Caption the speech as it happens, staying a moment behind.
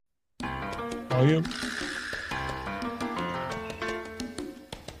Volume.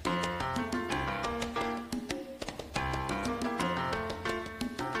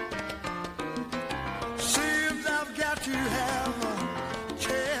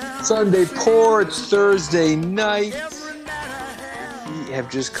 Sunday ports, Thursday night. We have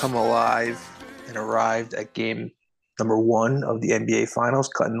just come alive and arrived at game number 1 of the NBA Finals,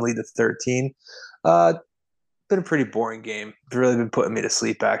 cutting the lead to 13. Been a pretty boring game. It's really been putting me to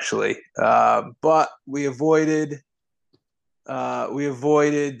sleep, actually. But we avoided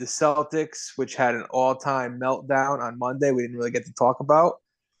the Celtics, which had an all-time meltdown on Monday. We didn't really get to talk about.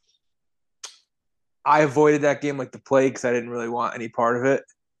 I avoided that game like the plague because I didn't really want any part of it.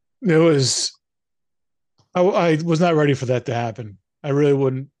 I was not ready for that to happen. I really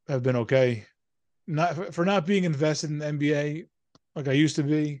wouldn't have been okay. Not being invested in the NBA like I used to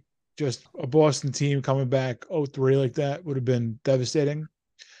be. Just a Boston team coming back 0-3 like that would have been devastating.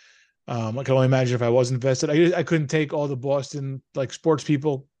 I can only imagine if I was invested. I couldn't take all the Boston like sports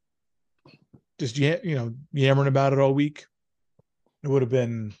people just yammering about it all week. It would have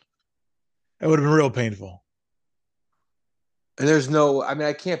been real painful. And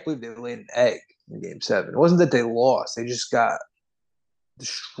I can't believe they laid an egg in game 7. It wasn't that they lost. They just got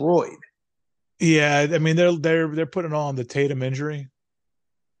destroyed. Yeah, I mean they're putting on the Tatum injury.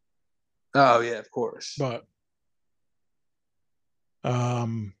 Oh yeah, of course. But I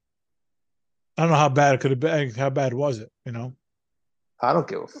don't know how bad it could have been. How bad was it? I don't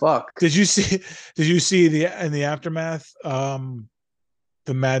give a fuck. Did you see in the aftermath the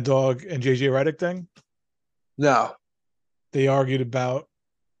Mad Dog and JJ Redick thing? No. They argued about,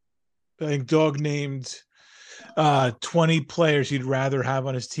 I think Dog named 20 players he'd rather have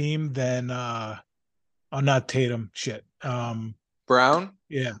on his team than not Tatum. Shit. Brown?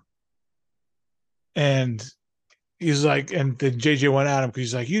 Yeah. And he's like, and then JJ went at him because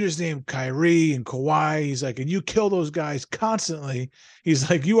he's like, you just named Kyrie and Kawhi. He's like, and you kill those guys constantly. He's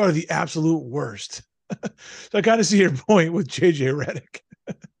like, you are the absolute worst. So I kind of see your point with JJ Redick.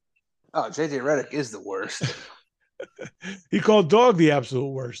 Oh, JJ Redick is the worst. He called Dog the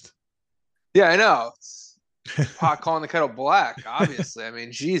absolute worst. Yeah, I know. Pot calling the kettle black, obviously. I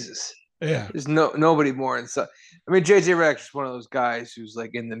mean, Jesus. Yeah. There's nobody more inside. I mean, JJ Redick is one of those guys who's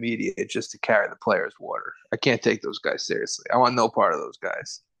like in the media just to carry the players' water. I can't take those guys seriously. I want no part of those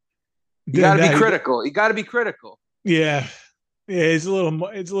guys. You got to be critical. You got to be critical. Yeah. Yeah, it's a little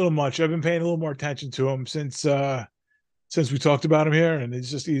much. I've been paying a little more attention to him since we talked about him here, and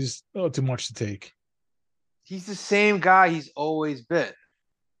he's a little too much to take. He's the same guy he's always been.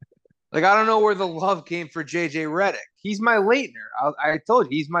 Like, I don't know where the love came for JJ Redick. He's my Leitner. I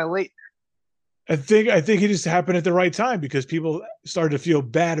told you, he's my Leitner. I think he just happened at the right time because people started to feel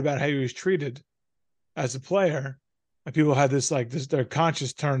bad about how he was treated as a player, and people had their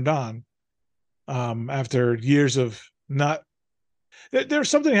conscience turned on after years of not. There's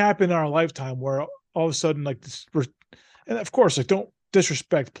something happened in our lifetime where all of a sudden, like this, and of course, like don't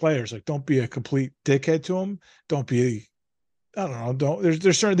disrespect players. Like don't be a complete dickhead to them. Don't be, I don't know. Don't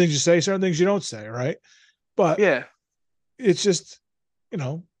there's certain things you say, certain things you don't say, right? But yeah, it's just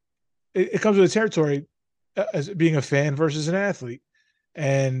it comes with the territory as being a fan versus an athlete,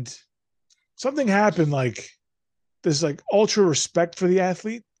 and something happened like this, like ultra respect for the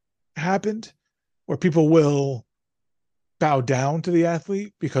athlete happened, where people will bow down to the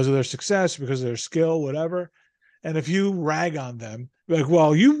athlete because of their success, because of their skill, whatever. And if you rag on them, like,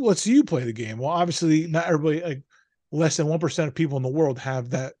 well, let's see you play the game. Well, obviously, not everybody, like less than 1% of people in the world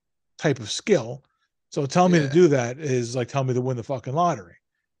have that type of skill. So tell me to do that is like tell me to win the fucking lottery.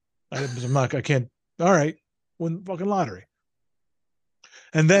 I can't. All right, win the fucking lottery.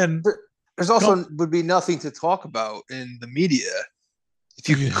 And then there's also would be nothing to talk about in the media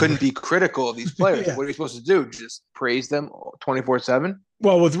if you couldn't be critical of these players. Yeah. What are you supposed to do? Just praise them 24/7?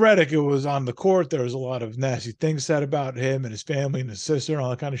 Well, with Redick, it was on the court. There was a lot of nasty things said about him and his family and his sister and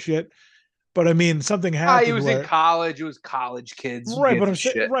all that kind of shit. But I mean, something happened. He was in college. It was college kids. Right, but I'm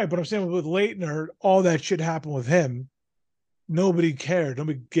saying with Leitner, all that shit happened with him. Nobody cared.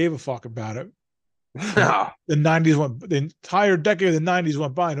 Nobody gave a fuck about it. No. The entire decade of the 90s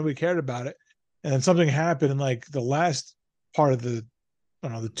went by. Nobody cared about it. And then something happened in like the last part of the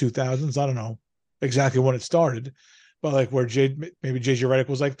 2000s. I don't know exactly when it started, but like where maybe JJ Redick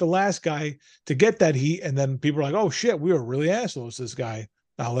was like the last guy to get that heat. And then people were like, oh shit, we were really assholes to this guy.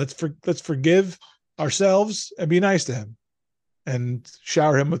 Now let's forgive ourselves and be nice to him and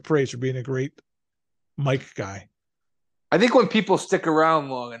shower him with praise for being a great mic guy. I think when people stick around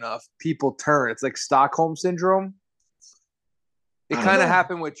long enough, people turn. It's like Stockholm syndrome. It kind of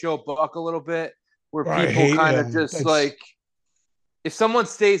happened with Joe Buck a little bit, where people kind of just like if someone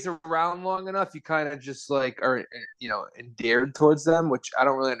stays around long enough, you kind of just like are endeared towards them, which I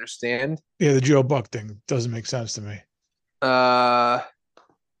don't really understand. Yeah, the Joe Buck thing doesn't make sense to me. Uh,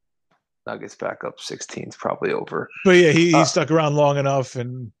 Nuggets back up 16 is probably over. But yeah, he Uh, stuck around long enough,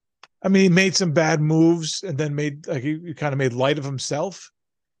 and I mean, he made some bad moves, and then made like he kind of made light of himself,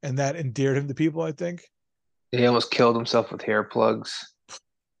 and that endeared him to people. I think. he almost killed himself with hair plugs.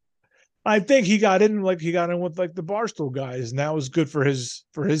 I think he got in with like the Barstool guys, and that was good for his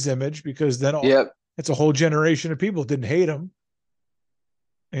image because then Yep. it's a whole generation of people didn't hate him.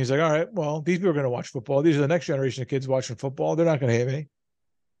 And he's like, all right, well, these people are going to watch football. These are the next generation of kids watching football. They're not going to hate me.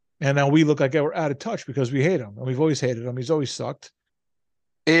 And now we look like we're out of touch because we hate him, and we've always hated him. He's always sucked.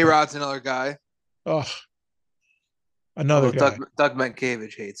 A Rod's another guy. Oh, another Although guy. Doug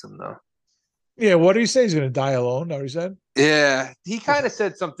Mankiewicz hates him though. Yeah, what did he say? He's going to die alone. Know what he said? Yeah, he kind of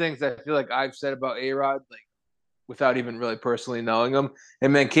said some things I feel like I've said about A Rod, like without even really personally knowing him.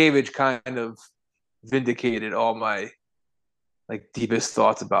 And Mankiewicz kind of vindicated all my like deepest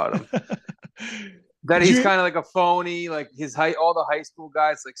thoughts about him. That Did he's you kind of like a phony, like all the high school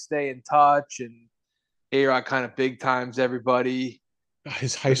guys like stay in touch, and A Rod kind of big times everybody.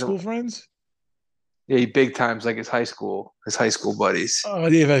 his high school friends? Yeah, he big times like his high school buddies.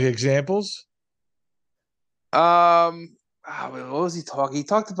 Do you have like examples? What was he talking? He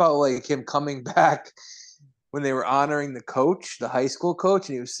talked about like him coming back when they were honoring the coach, the high school coach,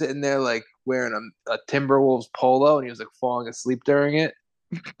 and he was sitting there like wearing a Timberwolves polo, and he was like falling asleep during it.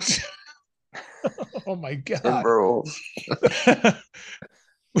 Oh my god. Timberwolves.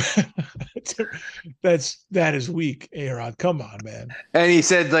 That is weak, Aaron. Come on, man. And he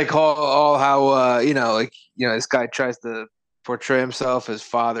said like all how this guy tries to portray himself as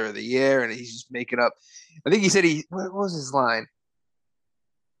father of the year, and he's just making up. I think he said what was his line?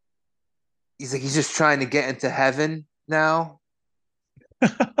 He's like he's just trying to get into heaven now,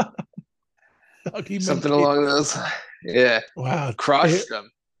 Dougie something Mankiewicz. along those lines. Yeah, Wow. crushed him.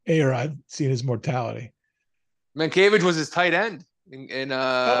 Aaron seen his mortality. Mankiewicz was his tight end in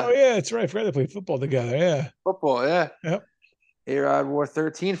Oh yeah, that's right. I forgot they played football together. Yeah. football. Yeah, Yep. A-Rod wore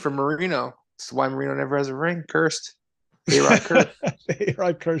 13 for Marino. That's why Marino never has a ring. Cursed. A-Rod cursed.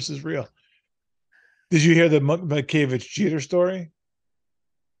 Aaron curse is real. Did you hear the Mankiewicz Jeter story?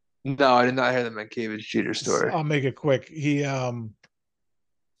 No, I did not hear the Mankiewicz Jeter story. I'll make it quick. He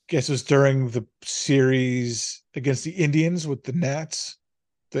guess it was during the series against the Indians with the Nats,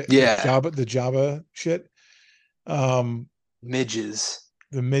 Yeah, The Java shit. Um midges.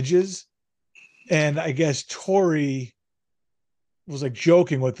 the midges. And I guess Tori was like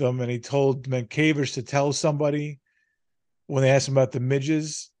joking with them, and he told Mankiewicz to tell somebody when they asked him about the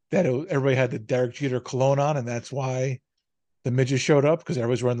midges that everybody had the Derek Jeter cologne on, and that's why the midges showed up because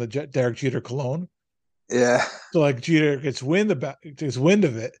everybody's wearing the Derek Jeter cologne. Yeah, So like Jeter gets wind of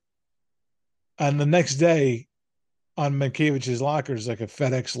it, and the next day on Mankiewicz's locker is like a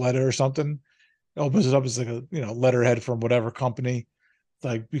FedEx letter or something. It opens it up as like a letterhead from whatever company.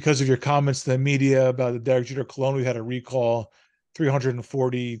 Like because of your comments to the media about the Derek Jeter cologne, we had to recall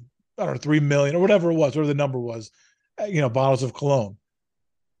 340, I don't know, 3 million or whatever it was, whatever the number was, bottles of cologne.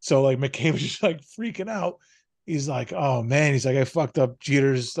 So like McCabe was just like freaking out. He's like, oh man, he's like, I fucked up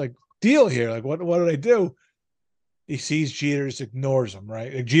Jeter's like deal here. Like, what did I do? He sees Jeter, just ignores him,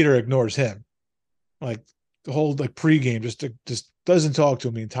 right? Like, Jeter ignores him. Like the whole like pregame, just doesn't talk to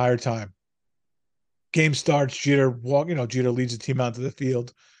him the entire time. Game starts, Jeter leads the team out to the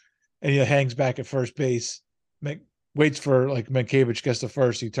field, and he hangs back at first base. Waits for like Mankiewicz gets to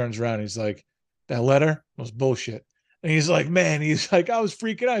first. He turns around. He's like, that letter was bullshit. And he's like, man, he's like, I was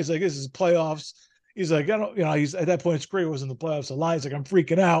freaking out. He's like, this is playoffs. He's like, I don't, he's at that point his career was in the playoffs. A lie. He's like, I'm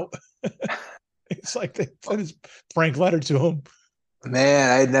freaking out. It's like they sent his prank letter to him. man,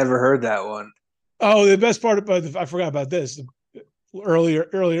 I had never heard that one. Oh, the best part about I forgot about this.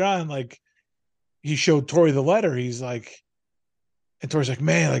 Earlier on, like he showed Tori the letter. He's like, and Tori's like,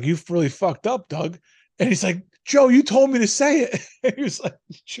 man, like you've really fucked up, Doug. And he's like, Joe, you told me to say it. And he was like,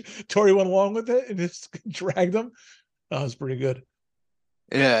 Tori went along with it and just dragged him. That was pretty good.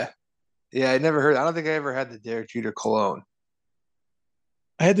 Yeah, yeah, I never heard. I don't think I ever had the Derek Jeter cologne.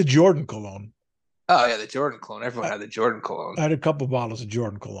 I had the Jordan cologne. Oh yeah, the Jordan cologne. Everyone I, had the Jordan cologne. I had a couple bottles of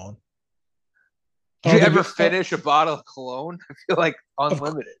Jordan cologne. Did you ever finish a bottle of cologne? I feel like Of,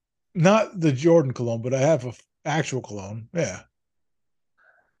 unlimited. not the Jordan cologne, but I have a actual cologne. Yeah.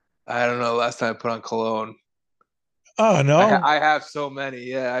 I don't know. Last time I put on cologne, Oh no, I have so many.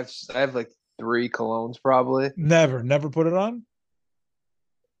 Yeah, I have like three colognes probably. never put it on.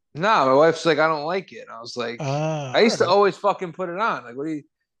 No, my wife's like, I don't like it. And I was like, I All used to right. always fucking put it on. Like, what are you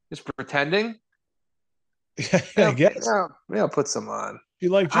just pretending? I guess Maybe I'll put some on. you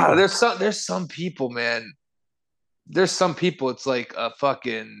like I don't know, Jiggles. there's some people, man. There's some people. It's like a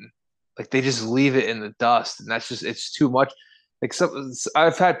fucking like they just leave it in the dust, and that's just it's too much. Like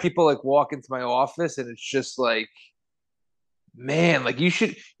I've had people like walk into my office, and it's just like, man, like you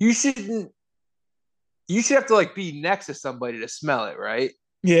should have to like be next to somebody to smell it, right?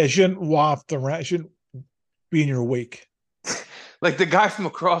 Yeah, it shouldn't waft around. It shouldn't be in your wake. Like the guy from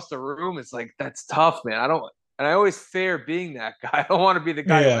across the room is like, that's tough, man. I don't, and I always fear being that guy. I don't want to be the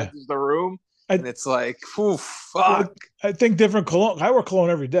guy who Yeah, enters the room I and it's like, whew, well, fuck. I think different cologne. I wear cologne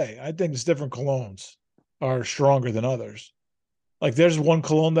every day. I think it's different colognes are stronger than others. Like there's one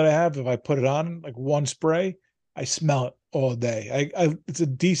cologne that I have. If I put it on, like one spray, I smell it all day. It's a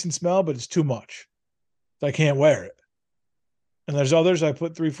decent smell, but it's too much. I can't wear it. And there's others I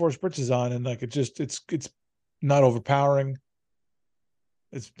put 3, 4 spritzes on, and like it's not overpowering.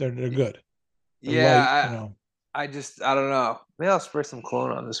 They're good. They're light, you Yeah, know. I don't know. Maybe I'll spray some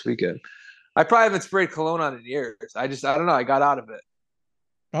cologne on this weekend. I probably haven't sprayed cologne on in years. I don't know. I got out of it.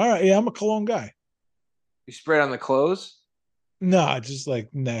 All right, yeah, I'm a cologne guy. You spray it on the clothes? No, just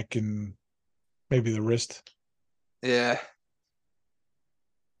like neck and maybe the wrist. Yeah.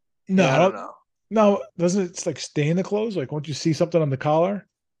 No, Yeah, I I don't don't. know. No, doesn't it like stain the clothes? Like once you see something on the collar,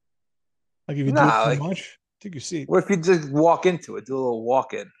 like if you do it Nah, too like, much, I think you see. what if you just walk into it, do a little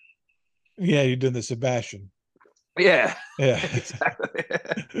walk in? Yeah, you're doing the Sebastian. Yeah, Yeah. exactly.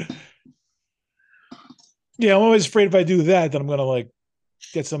 Yeah, I'm always afraid if I do that, then I'm gonna like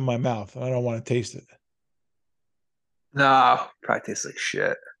get some in my mouth. I don't want to taste it. No, probably tastes like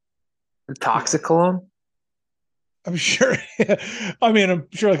shit. Yeah. Toxic cologne? I'm sure. I mean, I'm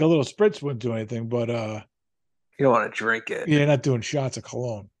sure like a little spritz wouldn't do anything, but You don't want to drink it. yeah, you're not doing shots of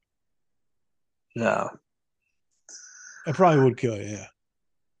cologne. No. It probably would kill you,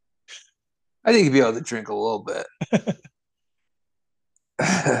 I think you'd be able to drink a little bit.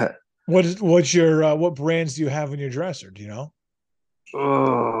 yeah. What's your what brands do you have in your dresser? Do you know?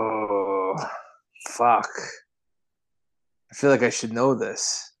 Oh, fuck. I feel like I should know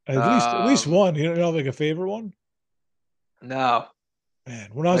this. At least one. You don't know like a favorite one? No. Man,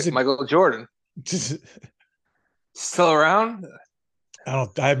 when I was a Michael Jordan. Still around? I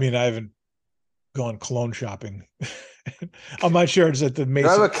don't I mean I haven't gone cologne shopping. I'm not sure it's at the Do I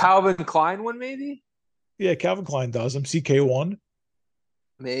have Mason. a Calvin Klein one, maybe? Yeah, Calvin Klein does. I'm CK1.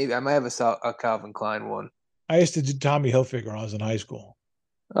 Maybe. I might have a Calvin Klein one. I used to do Tommy Hilfiger when I was in high school.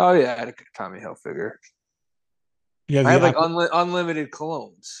 Oh, yeah. I had a Tommy Hilfiger. You have I the have like unlimited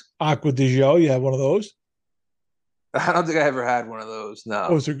colognes. Aqua di Gio. You have one of those? I don't think I ever had one of those. No.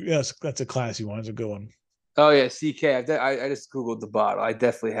 Oh, yes, that's a classy one. It's a good one. Oh yeah, CK. I just googled the bottle. I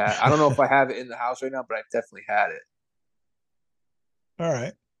definitely had. I don't know if I have it in the house right now, but I definitely had it. All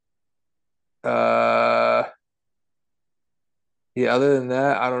right. Uh, yeah. Other than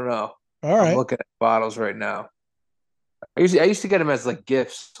that, I don't know. All I'm right. looking at bottles right now. I used to get them as like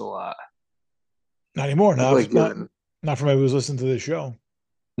gifts a lot. Not anymore. Like Now, like giving. not for anybody who's listening to this show.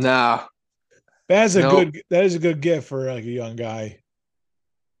 Nah, That's a nope. good. That is a good gift for like a young guy.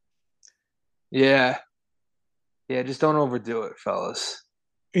 Yeah, yeah. Just don't overdo it, fellas.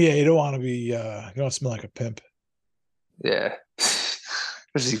 Yeah, you don't want to be. You don't smell like a pimp. Yeah,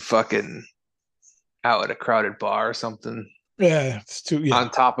 especially fucking out at a crowded bar or something Yeah, it's too. Yeah, on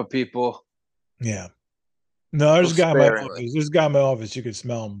top of people yeah. No, so there's a guy in my sparingly. office. There's a guy in my office. You could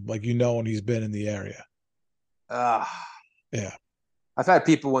smell him, like you know when he's been in the area. Ah. Yeah, I've had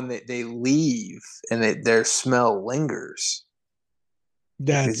people when they leave and their smell lingers.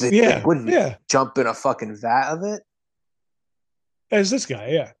 Like, is that's it like yeah, wouldn't yeah. jump in a fucking vat of it? As this guy,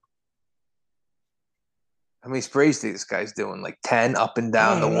 yeah. How many sprays do these guys doing? Like 10 up and I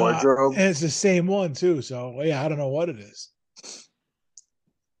down the don't know. wardrobe? And it's the same one too. So yeah, I don't know what it is.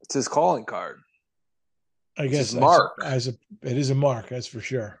 It's his calling card. I It's his guess mark. it is a mark, that's for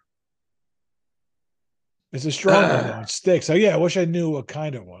sure. It's a strong one though. It sticks. So yeah, I wish I knew what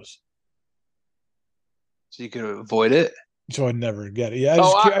kind it was, So you can avoid it. so I'd never get it. Yeah,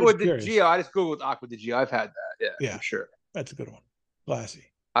 Oh, I was Aqua di curious. Gio. I just googled Aqua di Gio. I've had that. Yeah, Yeah, for sure. that's a good one. Classy.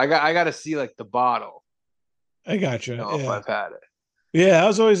 I got to see like the bottle I to gotcha. know if Yeah, I've had it. yeah. That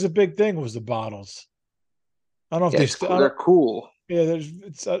was always the big thing was the bottles. I don't know if Yeah, they it's still. cool. They're cool. Yeah, there's.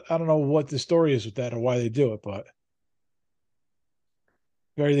 It's. I don't know what the story is with that or why they do it, but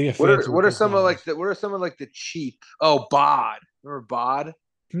very they get fancy with What are those some of like bottles. the what are some of like the cheap? Oh, Bod. Remember Bod?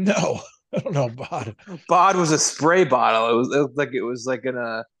 No, I don't know about it. Bod was a spray bottle. It was like in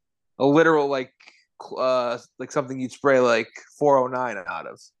a literal like something you'd spray like 409 out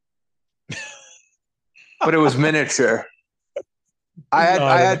of. But it was miniature. No, I I don't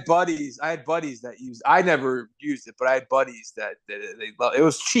know. had buddies. I had buddies that used. I never used it, but I had buddies that they love. It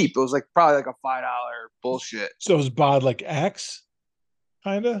was cheap. It was like probably like a $5 bullshit. So is bod like Axe,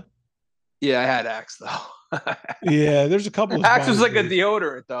 kinda? Yeah, I had Axe though. Yeah, there's a couple of Axe was body like a sprays.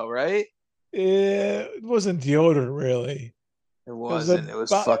 deodorant though, right? It wasn't deodorant really. It It was a wasn't. It was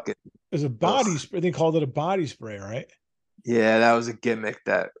bo- fucking. it was a Ugh. body spray. They called it a body spray, right? Yeah, that was a gimmick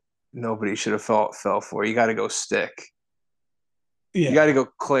that nobody should have fell for. You got to go stick. You got Yeah, to go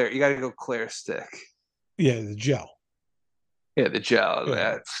clear. You got to go clear stick. yeah, the gel. Yeah, the gel. Yeah,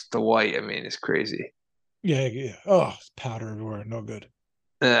 That's the white. I mean, it's crazy. yeah, yeah. Oh, it's powder everywhere. No good.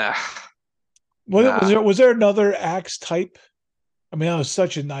 Ugh, Was nah. there another Axe type? I mean, that was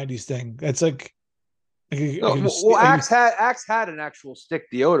such a '90s thing. That's like I No, can well, see. Axe had an actual stick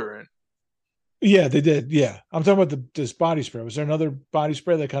deodorant. Yeah, they did. Yeah, I'm talking about this body spray. Was there another body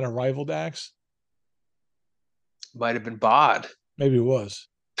spray that kind of rivaled Axe? Might have been Bod. Maybe it was.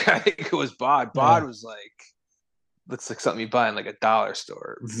 I think it was Bod. Yeah. Bod was like looks like something you buy in like a dollar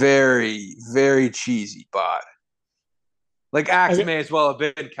store. Very, very cheesy Bod. Like Axe I, may as well have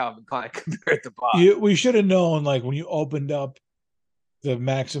been Calvin Klein compared to Bod. we should have known, like when you opened up the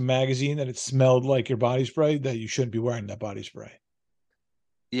Maxim magazine, that it smelled like your body spray. That you shouldn't be wearing that body spray.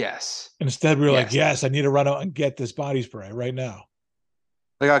 Yes. And instead, we were like, Yes. "Yes, I need to run out and get this body spray right now."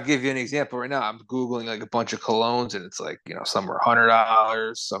 Like I'll give you an example right now. I'm Googling like a bunch of colognes and it's like, some are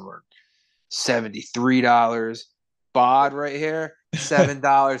 $100, some are $73. Bod right here,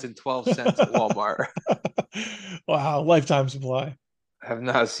 $7.12 at Walmart. Wow, lifetime supply. I have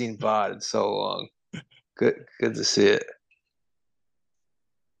not seen Bod in so long. Good to see it.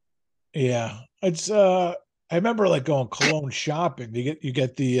 Yeah, it's. I remember like going cologne shopping. You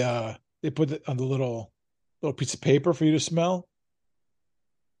get the they put it on the little piece of paper for you to smell.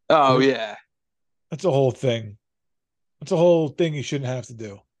 Oh yeah. That's a whole thing. That's a whole thing you shouldn't have to do.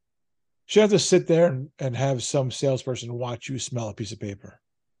 You should have to sit there and have some salesperson watch you smell a piece of paper.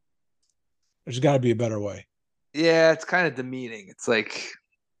 There's got to be a better way. Yeah, it's kind of demeaning. It's like,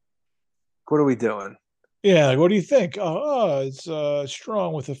 what are we doing? Yeah, like what do you think? It's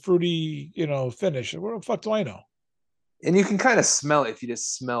strong with a fruity, finish. What the fuck do I know? And you can kind of smell it if you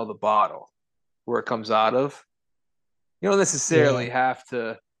just smell the bottle where it comes out of. You don't Yeah. necessarily have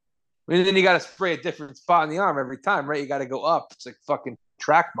to. I mean, then you got to spray a different spot on the arm every time, right? You got to go up. It's like fucking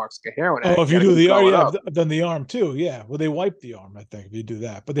track marks, like a heroin Oh, addict. if You you got to do keep the arm, going yeah, up. I've done the arm too. Yeah. Well, they wipe the arm, I think, if you do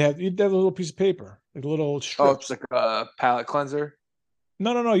that. But they have a little piece of paper, like little Oh, it's strips. like a palate cleanser.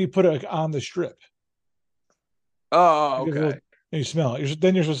 No, no, no. You put it like, on the strip. Oh, You get a okay. little, and you smell it.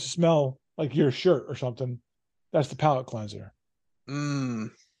 Then you're supposed to smell like your shirt or something. That's the palate cleanser.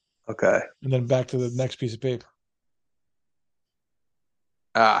 Okay. And then back to the next piece of paper.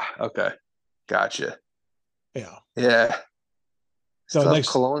 Ah, okay. Gotcha. Yeah. Yeah. So Still have next,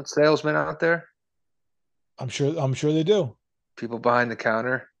 cologne salesmen out there? I'm sure they do. People behind the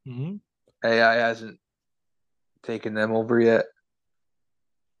counter? Mm-hmm. AI hasn't taken them over yet.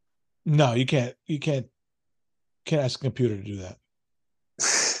 No, you can't ask a computer to do that.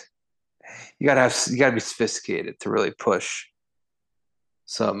 You gotta be sophisticated to really push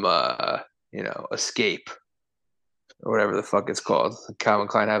some escape or whatever the fuck it's called. Calvin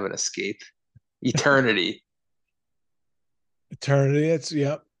Klein have an escape. Eternity. Eternity. It's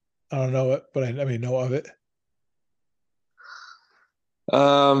yeah. I don't know it, but I mean know of it.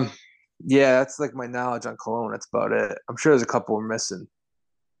 Um yeah, that's like my knowledge on cologne. That's about it. I'm sure there's a couple we're missing.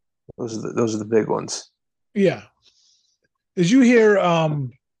 Those are the big ones. Yeah. Did you hear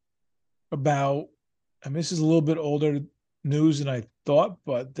about? I mean, this is a little bit older news than I thought,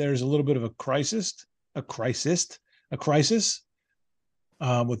 but there's a little bit of a crisis, a crisis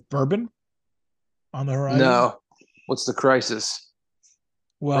with bourbon on the horizon. No. What's the crisis?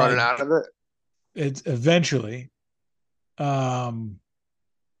 Well, Running out of it? it's eventually um,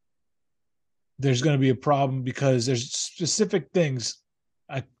 there's going to be a problem because there's specific things.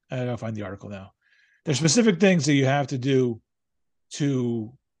 I gotta find the article now. There's specific things that you have to do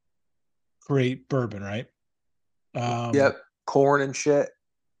to create bourbon, right? Um, Yep. Corn and shit.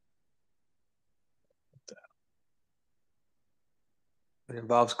 It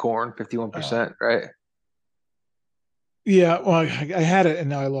involves corn, uh, 51%, right? Yeah, well, I had it and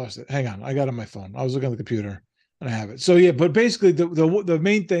now I lost it. Hang on, I got it on my phone. I was looking at the computer and I have it. So yeah, but basically the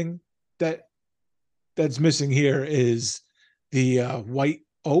main thing that that's missing here is the white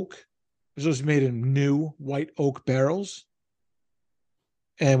oak. It's just made in new white oak barrels,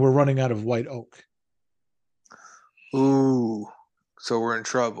 and we're running out of white oak. Ooh. So we're in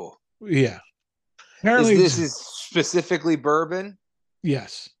trouble. Yeah, Is apparently, this is specifically bourbon?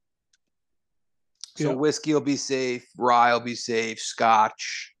 yes, So Yeah. whiskey will be safe, rye will be safe,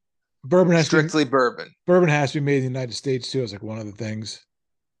 Scotch, Bourbon has to be strictly bourbon. bourbon has to be made in the United States too. It's like one of the things.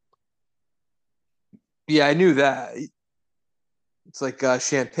 Yeah, I knew that. It's like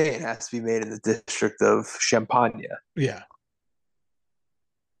champagne has to be made in the district of Champagne. Yeah.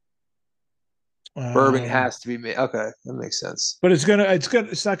 Bourbon Um, has to be made. Okay, that makes sense. but it's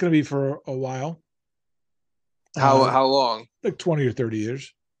not gonna be for a while. Uh, How long? like 20 or 30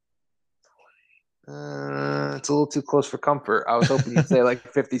 years. It's a little too close for comfort. I was hoping you'd say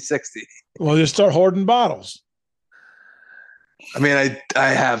like 50, 60. Well, just start hoarding bottles. I mean, I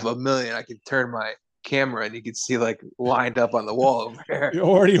have a million. I can turn my camera and you can see like lined up on the wall over there. You're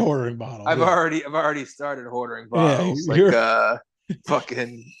already hoarding bottles. Yeah. I've already started hoarding Yeah. bottles like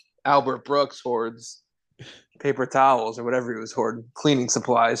fucking Albert Brooks hoards paper towels or whatever he was hoarding, cleaning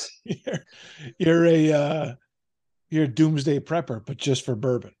supplies. you're, you're a you're a doomsday prepper, but just for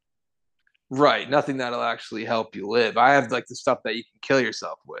bourbon. Right, nothing that'll actually help you live. I have like the stuff that you can kill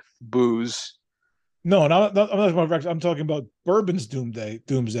yourself with, booze. No, I'm not talking about. I'm talking about bourbon's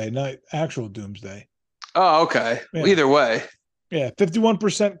doomsday, not actual doomsday. Oh, okay. Well, Yeah, either way, yeah.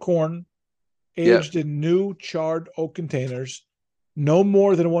 51% corn, yep. aged in new charred oak containers, no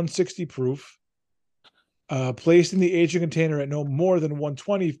more than 160 proof. Placed in the aging container at no more than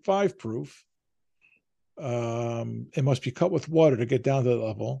 125 proof. It must be cut with water to get down to the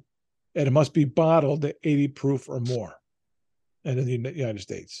level, and it must be bottled at 80 proof or more, and in the United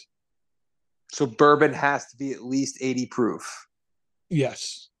States. So bourbon has to be at least 80 proof.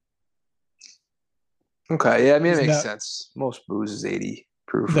 Yes. Okay, yeah, I mean it Isn't makes that sense. Most booze is 80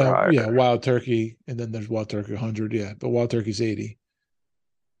 proof or that? Yeah, higher. Wild Turkey, and then there's Wild Turkey 100. Yeah, but Wild Turkey's 80,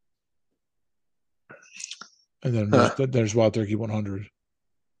 and then Huh. there's Wild Turkey 100.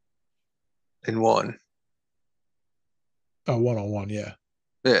 In one. 101. Yeah.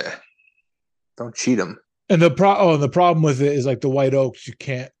 Yeah. Don't cheat them. And the problem with it is like the white oaks, you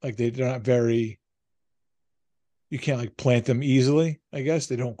can't like they're not very you can't like plant them easily. I guess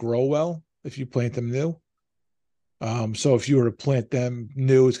they don't grow well if you plant them new. So if you were to plant them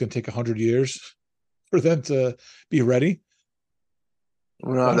new, it's going to take 100 years for them to be ready.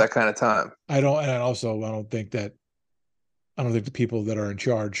 We don't have But that kind of time. I don't, and also I don't think the people that are in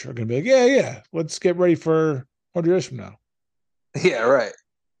charge are going to be like, yeah, yeah, let's get ready for 100 years from now. Yeah, right.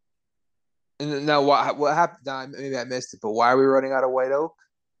 And now what happened? Now, maybe I missed it, but why are we running out of white oak?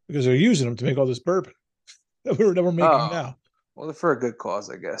 Because they're using them to make all this bourbon that we're making Oh, now. well, for a good cause,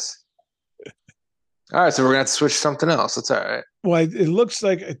 I guess. All right, so we're gonna have to switch to something else. That's all right. Well, it looks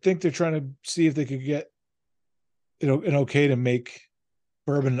like I think they're trying to see if they could get an okay to make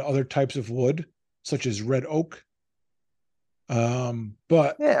bourbon and other types of wood, such as red oak.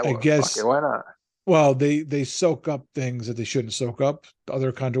 But Yeah, I well, fuck it, guess why not? well they soak up things that they shouldn't soak up,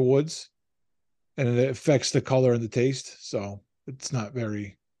 other kind of woods, and it affects the color and the taste. So it's not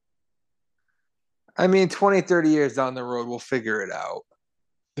very. I mean, 20, 30 years down the road, we'll figure it out.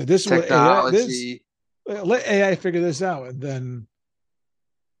 This is what AI this Technology. let AI figure this out, and then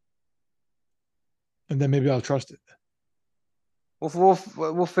maybe I'll trust it. We'll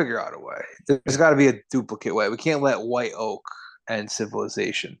figure out a way. There's Yeah. got to be a duplicate way. We can't let white oak end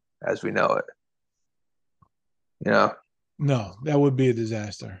civilization as we know it. You know, No, that would be a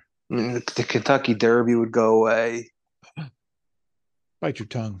disaster. I mean, the Kentucky Derby would go away. Bite your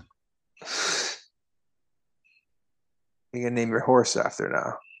tongue. You can name your horse after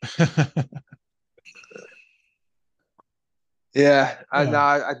now. Yeah,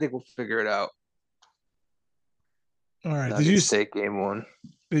 Yeah. I think we'll figure it out. All right. Nuggets State game one.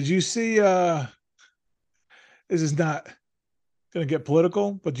 Did you see this is not gonna get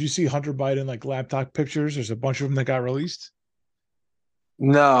political, but did you see Hunter Biden like laptop pictures? There's a bunch of them that got released.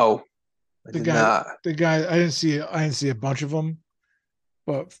 No, I The did guy not. the guy I didn't see a bunch of them,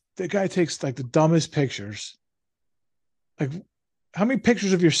 but the guy takes like the dumbest pictures. Like how many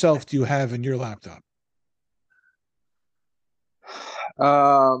pictures of yourself do you have in your laptop?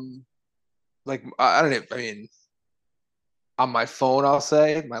 Um, like I don't know. I mean, on my phone, I'll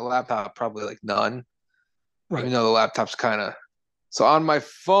say my laptop probably like none. Even Right. though the laptop's kind of so on my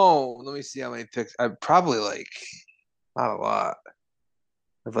phone. Let me see how many pics. I probably like not a lot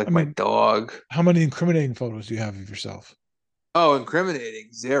of I like my mean, dog. how many incriminating photos do you have of yourself? Oh,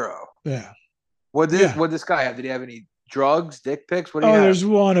 incriminating zero. Yeah. What Yeah. did this guy have? Did he have any drugs, dick pics? What do you Oh, have? there's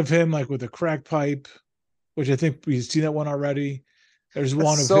one of him like with a crack pipe, which I think we've seen that one already. There's That's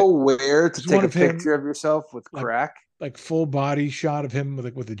one of him. so weird to There's take one a of him picture of yourself with like crack. full body shot of him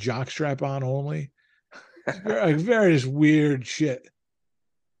with a jock strap on only. It's very just weird shit.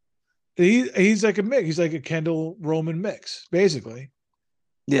 He's like a mix. He's like a Kendall Roman mix, basically.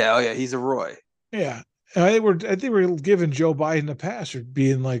 Yeah, oh yeah, he's a Roy. Yeah. And I think we're giving Joe Biden a pass for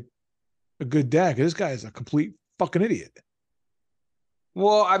being like a good dad. 'Cause this guy is a complete fucking idiot.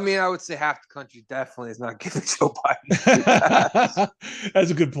 Well, I mean, I would say half the country definitely is not giving Joe Biden a free pass.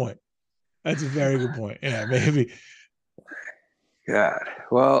 That's a good point. That's a very good point. Yeah, maybe. God.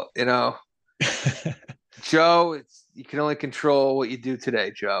 Well, Joe, you can only control what you do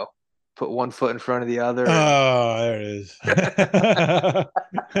today, Joe. Put one foot in front of the other and Oh, there it is.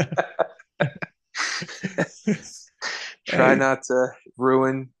 try Hey, not to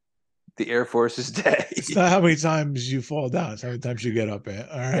ruin the Air Force's day. it's not how many times you fall down, it's how many times you get up, man.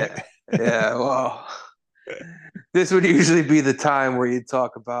 All right. Yeah. Yeah. Well, this would usually be the time where you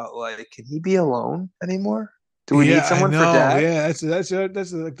talk about like, can he be alone anymore? Do we need Yeah, I someone for know. dad? Yeah, that's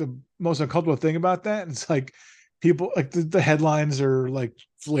like the most uncomfortable thing about that. It's like people like the headlines are like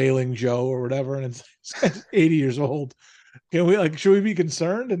flailing Joe or whatever, and it's 80 years old. Can we like should we be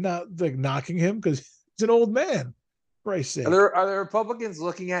concerned and not like knocking him because he's an old man? For Christ's sake. Are there Republicans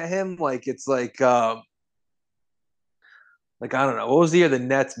looking at him like it's like I don't know, what was the year the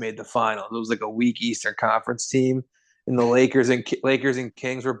Nets made the finals? It was like a weak Eastern Conference team, and the Lakers and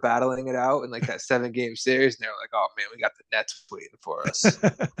Kings were battling it out in like that 7 game series, and they were like, "Oh man, we got the Nets waiting for us."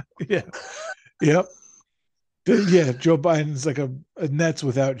 Yeah. Yep. Yeah, Joe Biden's like a Nets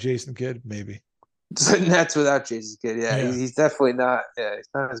without Jason Kidd, maybe. The Nets without Jason Kidd, yeah, Yeah. he's definitely not. Yeah, he's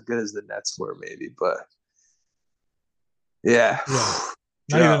not as good as the Nets were, maybe, but yeah, Yeah.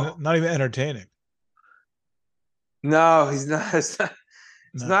 Not Joe. even not even entertaining. No, he's not. It's not,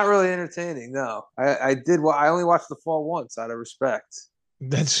 it's No. not really entertaining. No, I did. Well, I only watched the fall once out of respect. It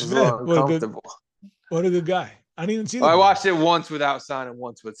That's was a little what a good uncomfortable. what a good guy. I didn't even see Oh, the I ball. watched it once without sound and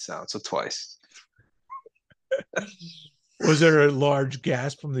once with sound, so twice. Was there a large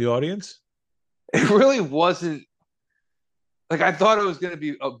gasp from the audience? It really wasn't like I thought it was going to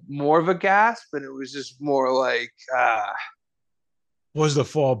be more of a gasp, but it was just more like Was the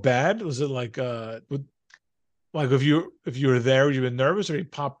fall bad? Was it like if you were there, would you been nervous, or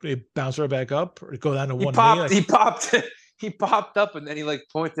he bounced right back up, or go down to one knee? Like, he popped, he popped up, and then he like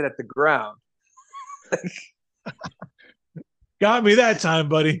pointed at the ground. got me that time,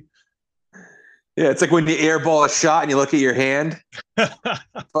 buddy. Yeah, it's like when you airball a shot and you look at your hand.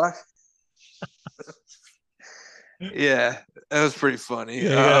 Fuck. Yeah, that was pretty funny.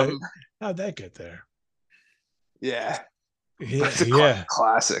 Yeah, you got. How'd that get there? Yeah, Yeah, it's a yeah,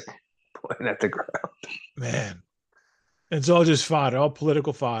 classic pointing at the ground. man. It's all just fodder, all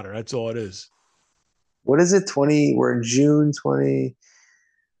political fodder. That's all it is. What is it? 20? We're in June 20.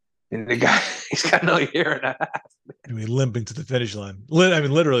 And the guy, he's got another year and a half. I mean, limping to the finish line. I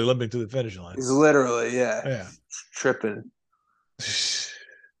mean, literally limping to the finish line. He's literally, yeah, Yeah. tripping.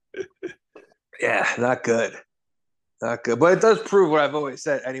 Yeah, not good. Not good. But it does prove what I've always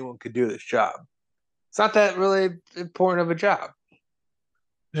said, anyone could do this job. It's not that really important of a job.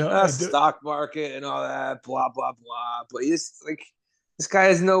 Yeah, I do. Stock market and all that, blah, blah, blah. But he's like, this guy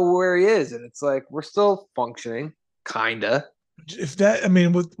doesn't know where he is. And it's like, we're still functioning, kinda. If that, I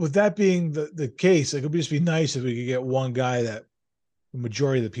mean, with that being the case, it would just be nice if we could get one guy that the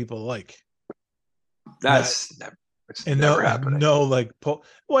majority of the people like. Not That's never, it's and never happening. no like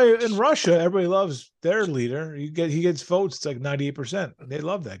well in Russia, everybody loves their leader. He gets votes. It's like 98%. They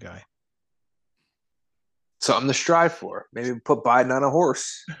love that guy. Something to strive for. Maybe put Biden on a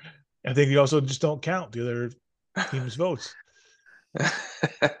horse. I think you also just don't count the other team's votes.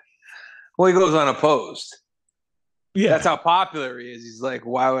 Well, he goes unopposed. That's Yeah. how popular he is. He's like,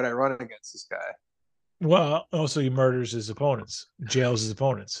 why would I run against this guy? Well, also he murders his opponents, jails his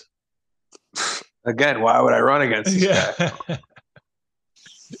opponents. Again, why would I run against this Yeah. guy?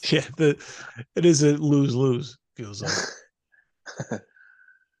 Yeah. It is a lose lose, feels like.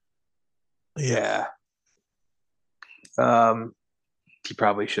 Yeah. Yeah. He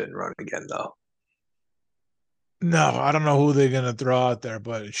probably shouldn't run again, though. No, I don't know who they're gonna throw out there,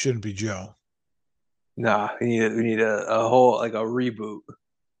 but it shouldn't be Joe. Nah, we need a whole like a reboot.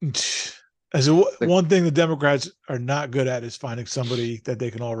 As Like, one thing the Democrats are not good at is finding somebody that they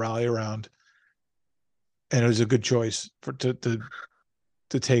can all rally around, and it was a good choice to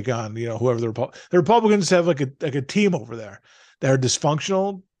take on whoever the Republicans have like a team over there. They're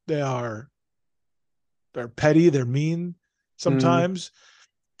dysfunctional. They're petty. They're mean mm, sometimes,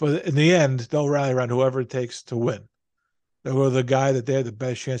 but in the end, they'll rally around whoever it takes to win. They'll go to the guy that they have the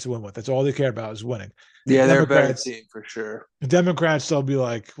best chance to win with. That's all they care about is winning. The yeah, they're a better Democrats, team for sure. the Democrats, they'll be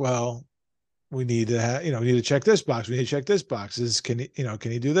like, well, we need to have, we need to check this box. We need to check this box. Can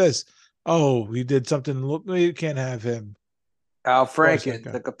he do this? Oh, he did something. Look, we can't have him. Al Cross that Franken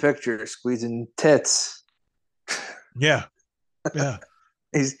guy. took a picture squeezing tits. Yeah. Yeah.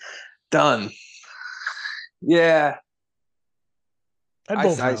 He's done. Yeah, I'd I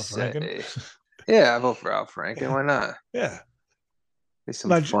vote for I Al Franken. say, yeah, I vote for Al Franken. Yeah, Why not? yeah. There's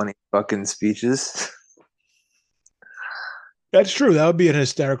some Imagine, funny fucking speeches. that's true. That would be an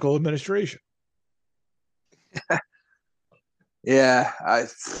hysterical administration. Yeah, I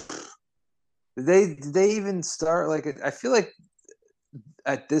did they even start like I feel like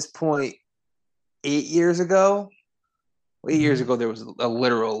at this point 8 years ago, 8 years Mhm. ago there was a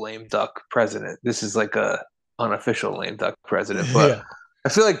literal lame duck president. This is like a unofficial lame duck president, but Yeah, I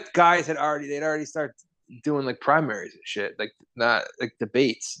feel like guys they'd already start doing like primaries and shit, like not like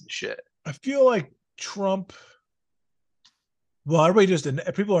debates and shit. I feel like Trump. Well, everybody just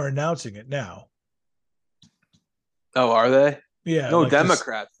people are announcing it now. Oh, are they? Yeah, No like this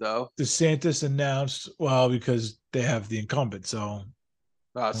Democrats though. DeSantis announced. Well, because they have the incumbent, so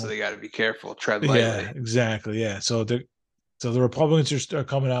Oh, so well, they got to be careful, tread yeah, lightly. exactly. Yeah, so the Republicans are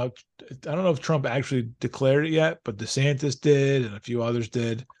coming out. I don't know if Trump actually declared it yet, but DeSantis did, and a few others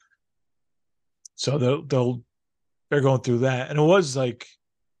did. So they're going through that, and it was like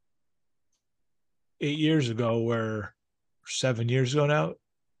 8 years ago, where 7 years ago now,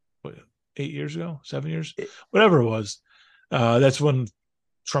 8 years ago, 7 years, whatever it was. That's when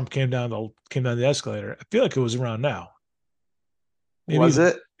Trump came down the escalator. I feel like it was around now, maybe Was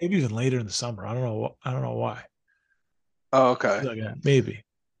even it? maybe even later in the summer. I don't know. I don't know why. Oh, I okay. feel like maybe,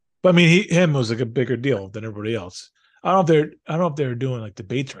 but I mean, him was like a bigger deal than everybody else. I don't know if they're doing like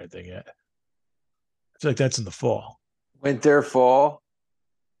debates or anything yet. I feel like that's in the fall. Winter, fall.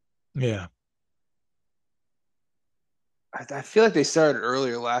 Yeah. I feel like they started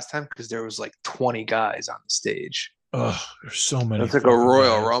earlier last time because there was like 20 guys on the stage. Oh, there's so many That's like a fucking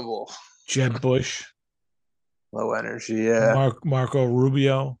Royal guys. Rumble. Jeb Bush, Low energy, yeah. Marco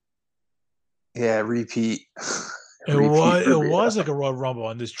Rubio. Yeah, repeat. It Repeat was it Rubio. was like a Royal Rumble,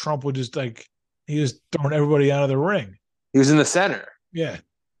 and this Trump would just like he was throwing everybody out of the ring. He was in the center. Yeah,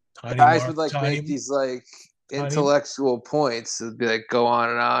 tiny Guys Mark, would like make these like tiny. intellectual points. It'd be like go on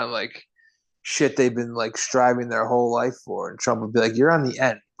and on, like shit they've been like striving their whole life for. And Trump would be like, "You're on the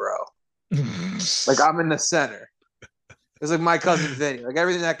end, bro. And Like I'm in the center." It's like my cousin Vinny. Like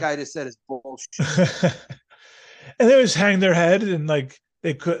everything that guy just said is bullshit. they just hang their head and like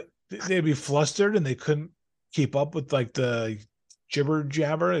they'd be flustered and they couldn't keep up with like the jibber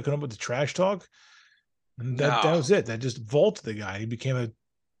jabber. They couldn't up with the trash talk. And that No. was it. That just vaulted the guy. He became a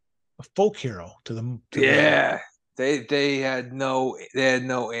folk hero to the Yeah. They had no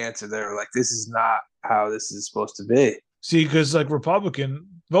answer. They were like, this is not how this is supposed to be. see, because like Republican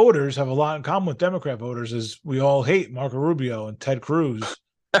voters have a lot in common with Democrat voters, is we all hate Marco Rubio and Ted Cruz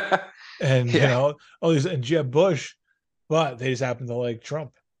and Yeah. all these and Jeb Bush, but they just happen to like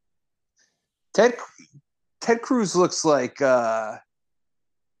Trump. Ted Ted Cruz looks like he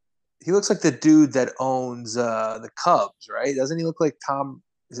looks like the dude that owns the Cubs, right? Doesn't he look like Tom?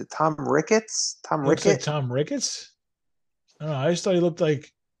 Is it Tom Ricketts? Tom He looks like Rickett? Tom Ricketts. I don't know. I just thought he looked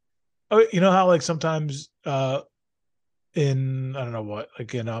like, oh, you know how like sometimes in I don't know what,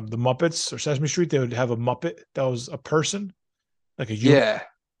 like in the Muppets or Sesame Street, they would have a Muppet that was a person, like a human. Yeah.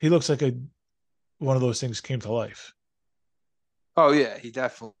 He looks like a one of those things came to life. Oh yeah, he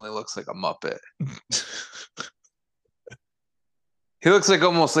definitely looks like a Muppet. He looks like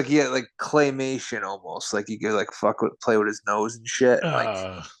almost like he had like claymation, almost like he could like fuck with play with his nose and shit, and like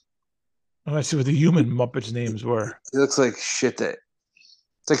uh, I want to see what the human Muppets he, names were. he looks like shit that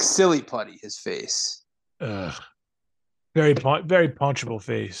it's like silly putty. His face. Uh, very punchable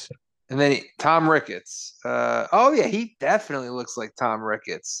face. And then Tom Ricketts. Oh yeah, he definitely looks like Tom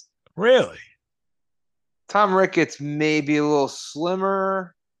Ricketts. Really? Tom Ricketts maybe a little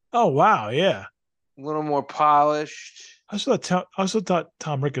slimmer, Oh wow, yeah. a little more polished. I also thought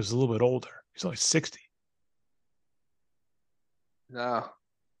Tom Ricketts was a little bit older. He's only 60. No,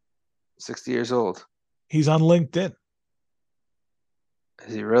 60 years old. He's on LinkedIn.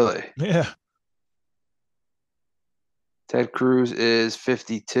 Is he really? Yeah. Ted Cruz is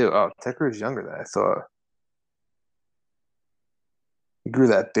 52. Oh, Ted Cruz is younger than I thought. He grew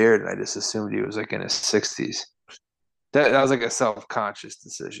that beard, and I just assumed he was like in his 60s. That was like a self-conscious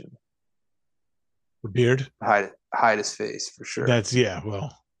decision. The beard. Hide his face for sure. That's yeah,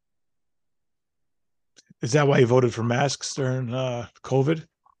 well. Is that why he voted for masks during COVID?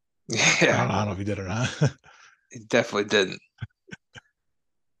 Yeah, I don't know if he did or not. he definitely didn't.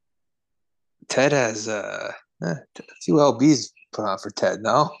 Ted has a few LBs put on for Ted.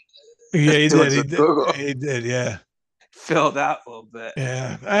 No, Yeah, just he doing did. He some did. Google. He did. Yeah. Filled out a little bit.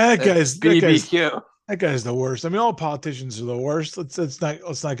 Yeah. That That guy's that guy's BBQ. that guy's the worst. I mean, all politicians are the worst. Let's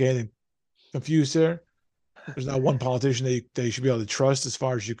not get anything confused here. There's not one politician that you should be able to trust as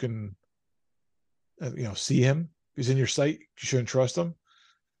far as you can see him. If he's in your sight, you shouldn't trust him.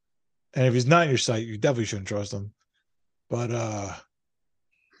 And if he's not in your sight, you definitely shouldn't trust him. But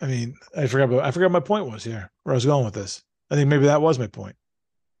I mean, I forgot my point was here. Where I was going with this. I think maybe that was my point.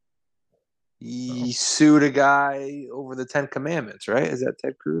 He Oh, sued a guy over the Ten Commandments, right? Is that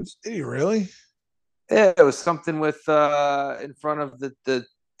Ted Cruz? did he really? Yeah, it was something with in front of the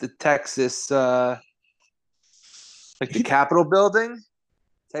Texas like the He Capitol building.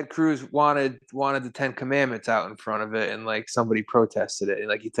 Ted Cruz wanted the Ten Commandments out in front of it, and like somebody protested it, and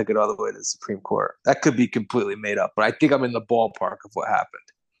like he took it all the way to the Supreme Court. That could be completely made up, but I think I'm in the ballpark of what happened.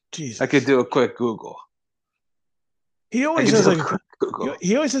 I could Jesus. do a quick Google. He I always could has do a like quick Google.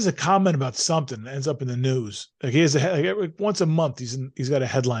 he always has a comment about something that ends up in the news. Like he has once a month he's got a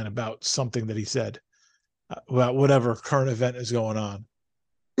headline about something that he said about whatever current event is going on.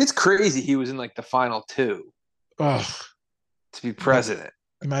 It's crazy he was in like the final two Ugh, to be man, president.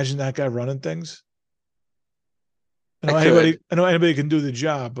 imagine that guy running things. I I know anybody. could. I know anybody can do the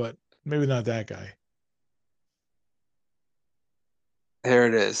job, but maybe not that guy. There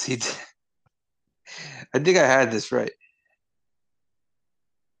it is. I think I had this right.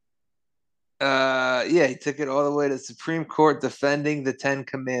 Yeah, he took it all the way to the Supreme Court defending the Ten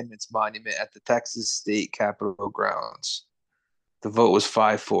Commandments monument at the Texas State Capitol grounds. The vote was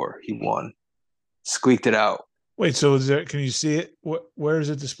 5-4. He won. Squeaked it out. Wait, so is there? Can you see it? Where is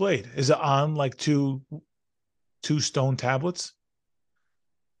it displayed? Is it on like two stone tablets?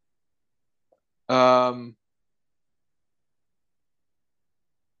 Um,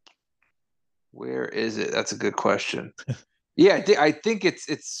 where is it? That's a good question. Yeah, I think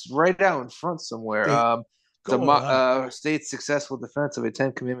it's right out in front somewhere. They The go all out. state's successful defense of a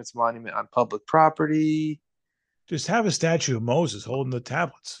Ten Commandments monument on public property. Just have a statue of Moses holding the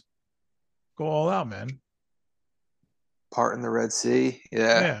tablets. Go all out, man. Part in the Red Sea.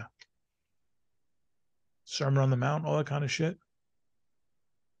 Yeah. Yeah. Sermon on the Mount, all that kind of shit.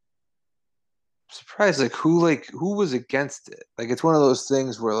 Surprised like who was against it. Like it's one of those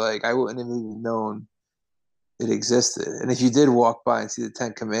things where like I wouldn't have even known it existed. And if you did walk by and see the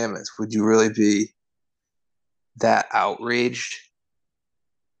Ten Commandments, would you really be that outraged?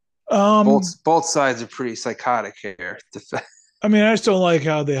 Um, Both sides are pretty psychotic here. I mean, I just don't like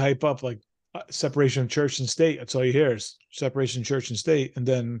how they hype up like separation of church and state. That's all you hear is separation of church and state, and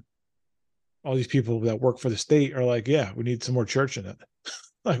then all these people that work for the state are like, "Yeah, we need some more church in it."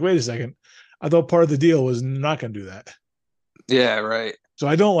 Like, wait a second, I thought part of the deal was not going to do that. Yeah, right. So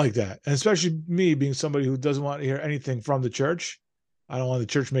I don't like that, and especially me being somebody who doesn't want to hear anything from the church. I don't want the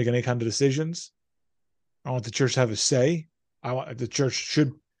church making any kind of decisions. I want the church to have a say. I want the church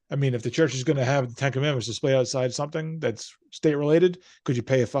should. I mean, if the church is going to have the Ten Commandments display outside something that's state related, could you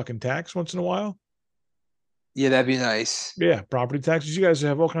pay a fucking tax once in a while? Yeah, that'd be nice. Yeah, property taxes. You guys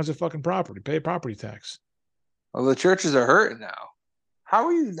have all kinds of fucking property. Pay a property tax. Well, the churches are hurting now. How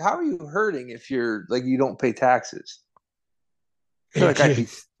are you hurting if you're like you don't pay taxes? I feel Yeah, like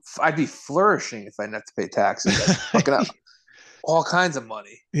I'd be flourishing if I didn't have to pay taxes. I'd be fucking up all kinds of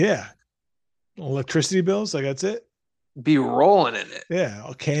money. yeah. Electricity bills, like that's it. Be rolling in it.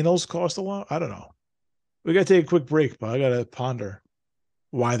 Yeah, candles cost a lot. I don't know. We got to take a quick break, but I got to ponder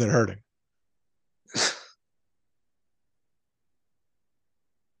why they're hurting.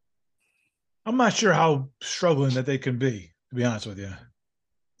 I'm not sure how struggling that they can be, to be honest with you.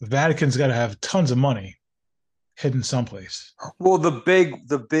 The Vatican's got to have tons of money hidden someplace. Well, the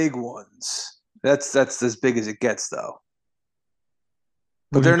big ones. That's as big as it gets though.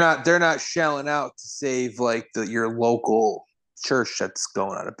 What But do you they're not shelling out to save like your local church that's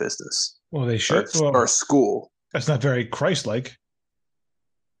going out of business Well, they or should. or Well, school. that's not very Christ-like.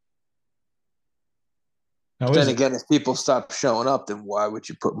 Now, But is then it? again, if people stop showing up, then why would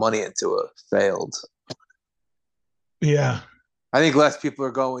you put money into a failed? Yeah. I think less people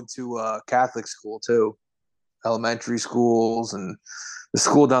are going to Catholic school too, elementary schools, and the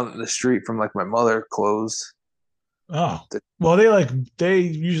school down the street from like my mother closed. Oh, The, well, they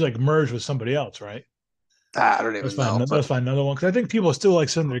usually like merge with somebody else, right? I don't Let's even find know, but let's find another one because I think people still like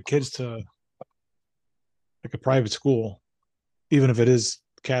send their kids to like a private school, even if it is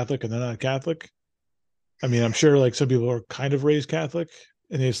Catholic and they're not Catholic. I mean, I'm sure like some people are kind of raised Catholic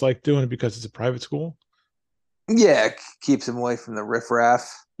and they just like doing it because it's a private school. yeah, it keeps them away from the riffraff.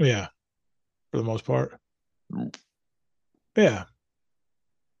 Yeah, for the most part. Yeah,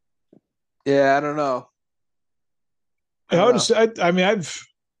 Yeah, I don't know. I I don't would know. just. I mean, I've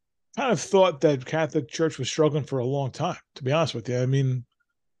kind of thought that Catholic Church was struggling for a long time. To be honest with you, I mean,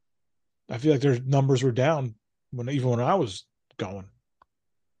 I feel like their numbers were down even when I was going.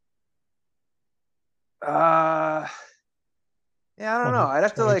 Uh, yeah, I don't know. 20, I'd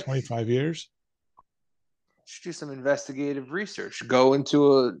have to 20, like 25 years. Just do some investigative research. Go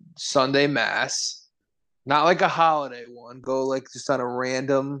into a Sunday mass, not like a holiday one. Go like just on a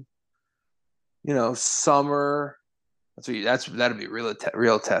random, summer. That'd be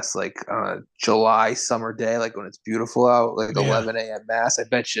real test. Like on a July summer day, like when it's beautiful out, like Yeah. 11 a.m. mass. I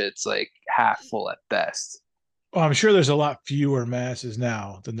bet you it's like half full at best. Well, I'm sure there's a lot fewer masses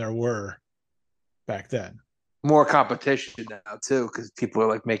now than there were back then. More competition now too, because people are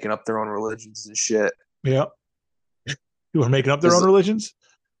like making up their own religions and shit. Yeah. People are making up their There's, own religions.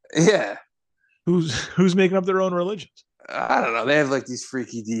 yeah, Who's making up their own religions? I don't know. They have like these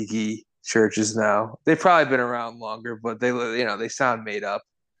freaky deaky churches now. They've probably been around longer, but they sound made up.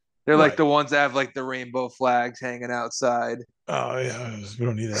 They're like Right. the ones that have like the rainbow flags hanging outside. Oh yeah, we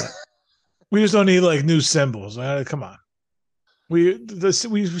don't need that. We just don't need like new symbols. Come on. We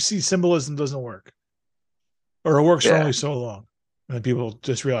see symbolism doesn't work, or it works for Yeah, only so long, and then people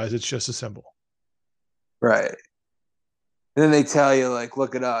just realize it's just a symbol. right. And then they tell you like,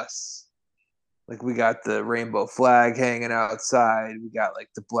 look at us. Like we got the rainbow flag hanging outside. We got like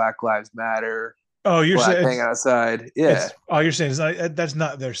the Black Lives Matter Oh, you're flag saying hanging outside. Yeah. it's oh, you're saying it's not that's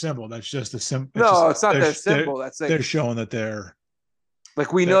not their symbol. That's just a symbol. It's just No, it's not their symbol. That's like they're showing that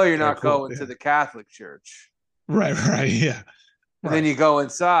like we know you're they're not cool. going Yeah. to the Catholic church. Right. Right. Yeah. And then Right. you go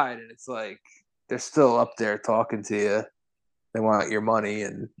inside and it's like they're still up there talking to you. They want your money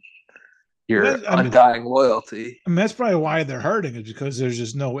and your That, undying loyalty. I mean, that's probably why they're hurting is because there's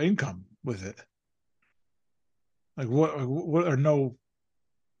just no income with it. Like what are no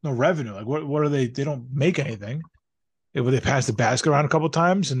revenue. Like what are they? They don't make anything. They pass the basket around a couple of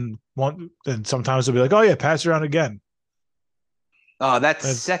times, and then sometimes they'll be like, "Oh yeah, pass it around again." Oh, that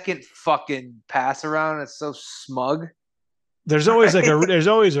That's second fucking pass around is so smug. there's always Right? like there's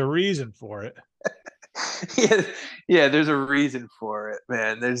always a reason for it. yeah, yeah, there's a reason for it,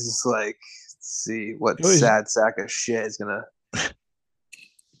 man. There's just like, let's see what They always sad sack of shit is gonna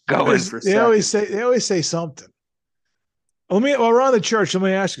go in for second. they always say something. While we're on the church, let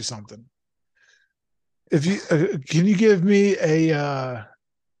me ask you something. If you can you give me a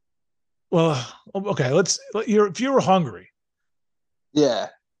well okay if you were hungry, Yeah.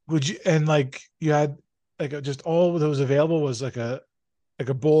 would you and like you had like just all that was available was like a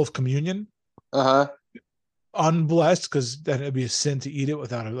bowl of communion, Uh huh. unblessed, because then it'd be a sin to eat it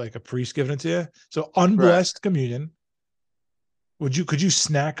without like a priest giving it to you. So Right. unblessed communion. Could you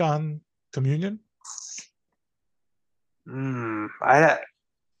snack on communion? I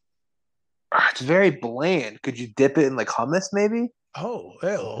it's very bland. Could you dip it in like hummus, maybe? Oh,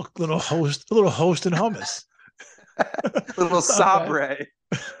 yeah, a little host and hummus. A little It's not bad.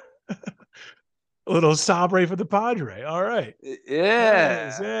 sabre. A little sabre for the Padre. All right. Nice.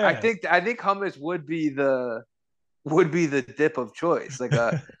 Yeah, Yeah. I think hummus would be the dip of choice. Like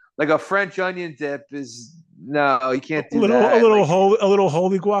a French onion dip is no, you can't do that. Like A little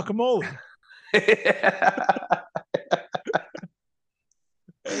holy guacamole.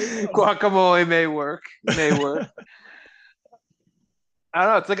 There you go. guacamole may work, may work. I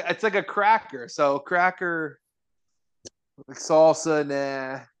don't know. It's like a cracker. So cracker like salsa,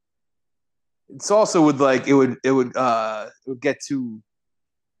 nah. Salsa would like it would get too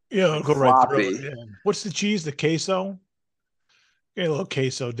Yeah, it'll like go right through it. floppy. Yeah. What's the cheese? The queso? Yeah, a little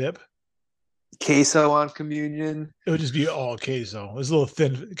queso dip. Queso on communion. It would just be all queso. It's a little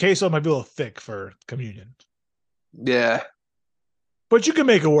thin. Queso might be a little thick for communion, Yeah. but you can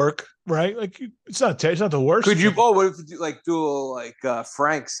make it work, right? Like it's not the worst Could you? thing. Oh, what if you do a little like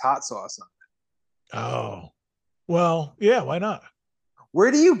Frank's hot sauce on? Oh, well, yeah, why not? Where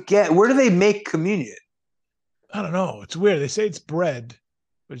do they make communion? I don't know. It's weird. They say it's bread,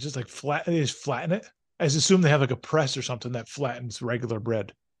 but it's just like flat. They just flatten it. I just assume they have like a press or something that flattens regular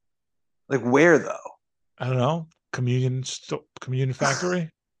bread. Like where though? I don't know. Communion factory.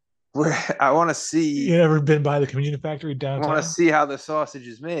 Where I want to see. You ever been by the communion factory I want to downtown? see how the sausage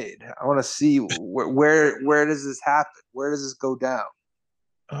is made. I want to see where does this happen? Where does this go down?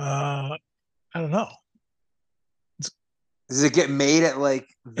 Uh, I don't know. Does it get made at like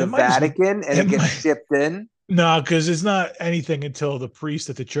It the might just be. Vatican and It it gets might. shipped in? No, because it's not anything until the priest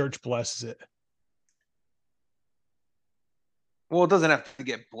at the church blesses it. Well, it doesn't have to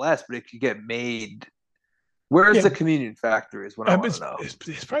get blessed, but it could get made. Where's Yeah, the communion factory? Is what I want to know. it's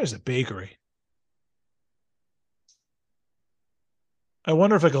probably just a bakery. I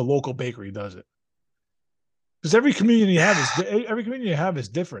wonder if like a local bakery does it. Because every communion you have is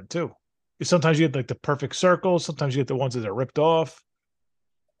different too. Sometimes you get like the perfect circle. Sometimes you get the ones that are ripped off.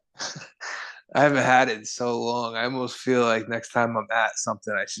 I haven't had it in so long. I almost feel like next time I'm at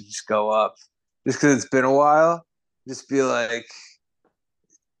something, I should just go up, just because it's been a while. Just be like,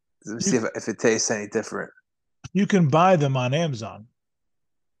 let me see You, if it tastes any different. You can buy them on Amazon.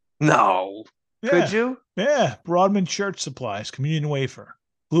 No. Could Yeah. you? Yeah. Broadman Church Supplies, communion wafer,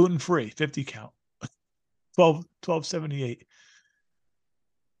 gluten free, 50 count, 12.78.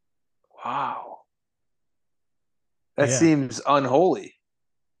 Wow. That Yeah. seems unholy.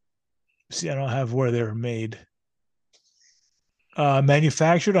 See, I don't have where they're made.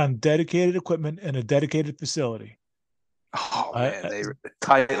 Manufactured on dedicated equipment in a dedicated facility. Oh I, man, they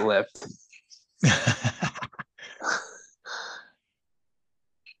tight lipped.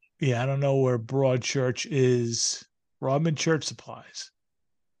 yeah, I don't know where Broadchurch is. Broadman Church Supplies.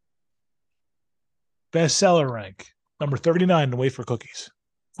 Bestseller rank. Number 39 in wafer cookies.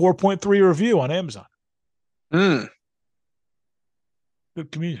 4.3 review on Amazon. Mm.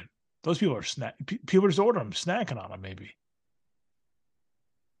 Good communion. Those people are people just order them, snacking on them, maybe.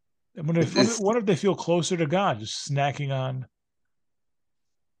 And It's, what if they feel closer to God, just snacking on?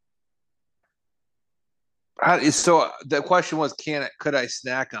 so the question was, could I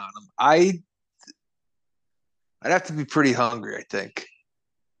snack on them? I'd have to be pretty hungry, I think,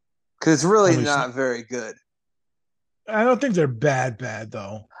 because it's really Obviously, not very good. I don't think they're bad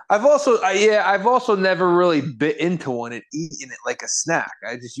though. I've also never really bit into one and eaten it like a snack.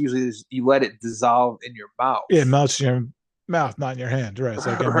 I just usually you let it dissolve in your mouth. Yeah, it melts in your mouth, not in your hand. Right? It's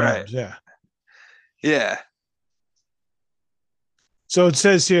like M and Right. M's. Yeah. Yeah. So it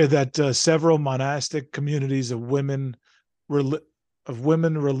says here that several monastic communities of reli-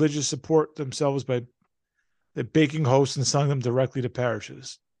 women religious support themselves by baking hosts and selling them directly to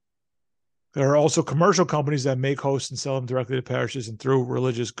parishes. There are also commercial companies that make hosts and sell them directly to parishes and through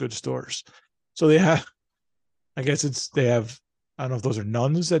religious goods stores. So they have, I guess they have, I don't know if those are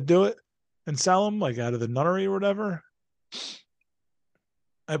nuns that do it and sell them like out of the nunnery or whatever.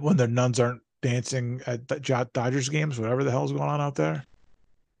 When their nuns aren't dancing at Dodgers games, whatever the hell's going on out there.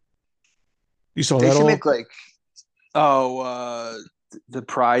 You saw They that should old. make like oh the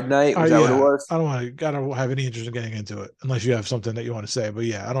Pride Night, was that what it Yeah, was? I don't want to. I don't have any interest in getting into it unless you have something that you want to say. But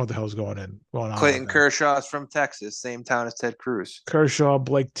yeah, I don't know what the hell's going on out Clayton there. Kershaw's from Texas, same town as Ted Cruz. Kershaw,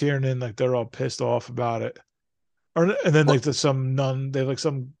 Blake Tiernan, like they're all pissed off about it. And then like What? there's some nun, they have like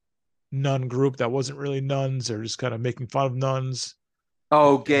some nun group that wasn't really nuns. They're just kind of making fun of nuns.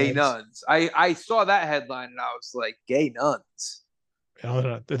 Oh, Like gay dads. nuns. I saw that headline and I was like, gay nuns.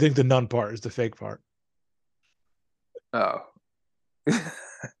 I think the nun part is the fake part. Oh.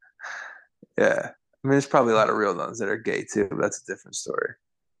 Yeah. I mean, there's probably a lot of real nuns that are gay too, but that's a different story.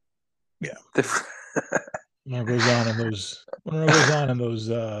 Yeah. Different What goes on in those what goes on in those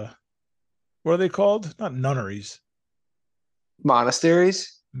what are they called? Not nunneries.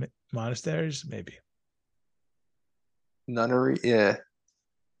 monasteries, Monasteries, maybe. nunnery. Yeah.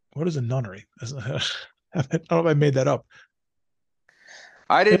 What is a nunnery? I don't know if I made that up.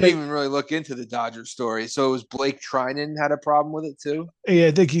 I Yeah, didn't even really look into the Dodgers story. So it was Blake Trinan had a problem with it too. yeah,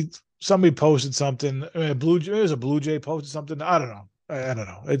 I think somebody posted something. Blue Jay, it was a Blue Jay posted something. I don't know. I don't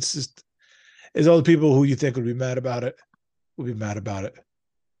know. It's just it's all the people who you think would be mad about it would be mad about it.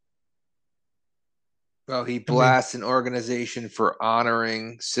 Well, he I mean, blasts an organization for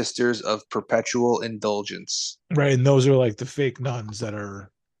honoring Sisters of Perpetual Indulgence. right? And those are like the fake nuns that are,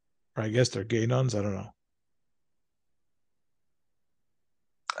 or I guess they're gay nuns. I don't know.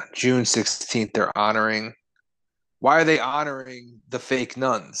 On June 16th, they're honoring. Why are they honoring the fake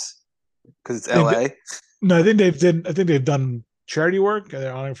nuns? Because it's I think LA? no, I think they've done charity work.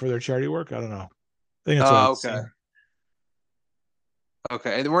 They're honoring for their charity work. I don't know. I think that's what Oh, it's okay. saying.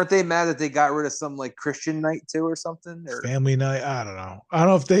 Okay. And weren't they mad that they got rid of some like Christian night too or something? Or Family night. I don't know. I don't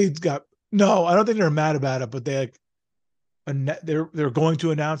know if they got. No, I don't think they're mad about it, but they're going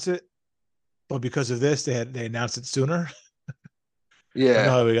to announce it, but because of this, they announced it sooner. Like, yeah.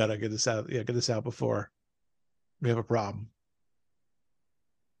 oh, we gotta get this out. Yeah, get this out before we have a problem.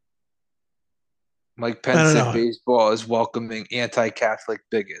 Mike I Pence don't said know. baseball is welcoming anti-Catholic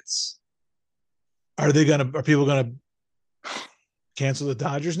bigots. Are people gonna cancel the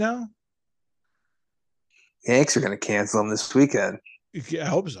Dodgers now? Yanks are going to cancel them this weekend. I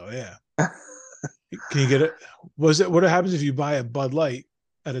hope so. Yeah. Can you get it? What happens if you buy a Bud Light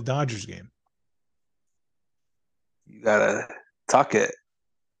at a Dodgers game? You got to tuck it.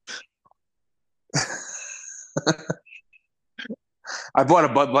 I bought a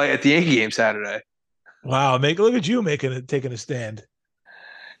Bud Light at the Yankee game Saturday. Wow, make look at you taking a stand.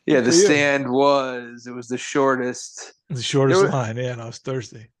 Yeah, Good the for you. stand was the shortest. The There shortest was, line. Yeah, no, it's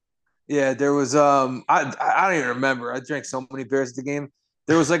Thursday. yeah, there was I don't even remember. I drank so many beers at the game.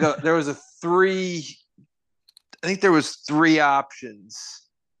 There was a three. I think there was three options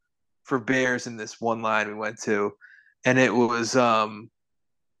for beers in this one line we went to, and it was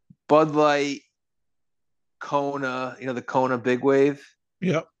Bud Light, Kona, the Kona Big Wave,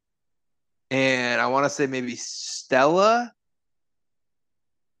 Yep. and I want to say maybe Stella,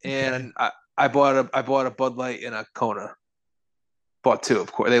 Okay. and I bought a Bud Light and a Kona. Bought two,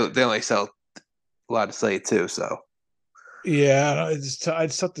 of course. They only sell a lot of Slate too, so Yeah, I just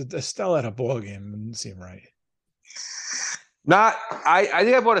thought that Estelle at a ball game didn't seem right. not. I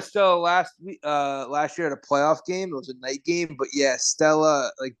think I bought a Stella last year at a playoff game. It was a night game, but yeah,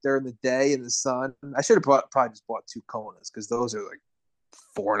 Stella like during the day in the sun. I should have probably just bought two Konas because those are like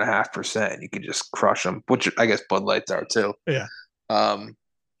 4.5%. You can just crush them, which I guess Bud Lights are too. Yeah. Um,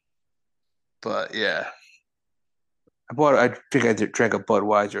 but yeah, I think I drank a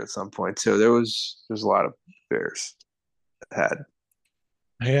Budweiser at some point too. There's a lot of beers had.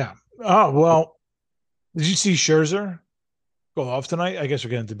 Yeah. Oh, well, did you see Scherzer go off tonight? I guess we're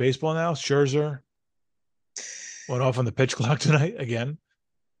getting to baseball now. Scherzer went off on the pitch clock tonight again.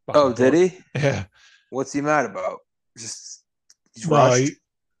 Oh, Fucking did boy. he? Yeah. What's he mad about? Just he's Well, rushed.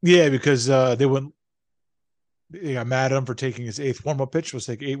 yeah, because they got mad at him for taking his eighth warm up pitch. Was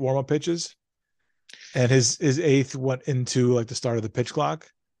take 8 warm up pitches, and his eighth went into like the start of the pitch clock,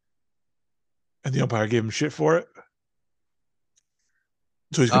 and the umpire gave him shit for it.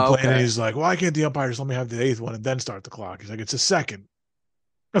 So he's Oh, complaining. okay. He's like, "Why can't the umpire just let me have the eighth one and then start the clock?" He's like, "It's a second."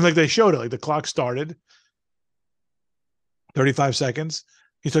 And like they showed it, like the clock started 35 seconds.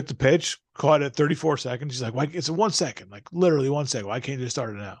 He took the pitch, caught it at 34 seconds. He's like, "Why? It's a 1 second, like literally 1 second. Why can't you just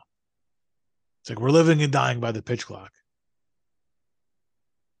start it now?" It's like we're living and dying by the pitch clock.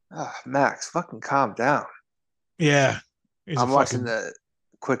 Max, fucking calm down. Yeah, he's a I'm watching fucking the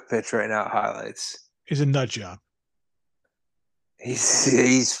quick pitch right now highlights. he's a nut job.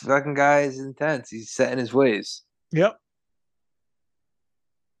 He's fucking guy is intense. He's set in his ways. Yep.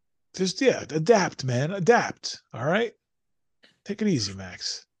 Just yeah, adapt, man. Adapt. All right. Take it easy,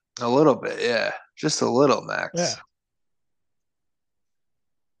 Max. A little bit, yeah. Just a little, Yeah. Max.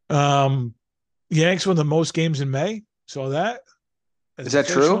 Um, Yanks won the most games in May. Saw that. Is It's that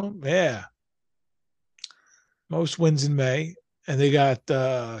true? official. Yeah. Most wins in May. And they got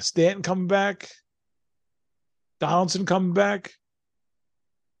Stanton coming back, Donaldson coming back,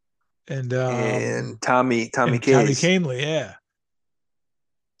 and And Tommy Tommy K's. Canley, yeah.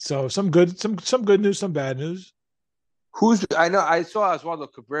 So some good news, some bad news. I know I saw Oswaldo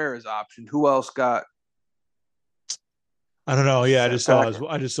Cabrera's option. Who else got I don't know. Yeah, sent back?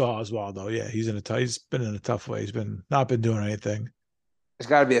 I just saw Oswaldo. Yeah, he's been in a tough way. He's been not been doing anything. There's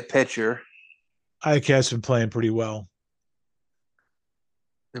got to be a pitcher. ICAST's been playing pretty well.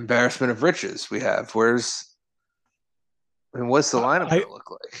 Embarrassment of riches. What's the lineup I, going to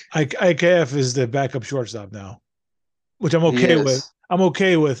look like? IKF is the backup shortstop now, which I'm He okay with. is. I'm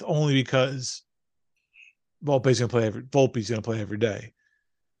okay with only because Volpe's gonna play every day,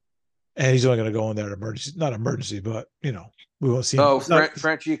 and he's only gonna go in there at emergency, not emergency, but we won't see him. Oh, Not,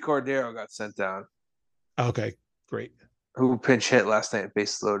 Frenchie Cordero got sent down. okay, great. Who pinch hit last night,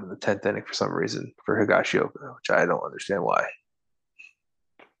 base load in the 10th inning for some reason for Higashioka, which I don't understand why.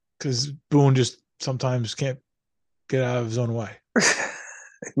 Because Boone just sometimes can't get out of his own way.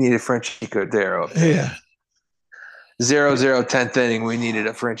 Needed Frenchie Cordero up there. Yeah, 0-0 10th inning. We needed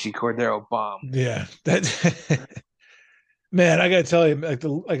a Frenchie Cordero bomb. yeah. That man, I gotta tell you, like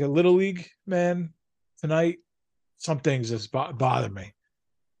a little league man tonight. Some things just bother me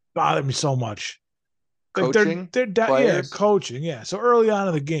so much. Like Coaching yeah, players. coaching, yeah. So early on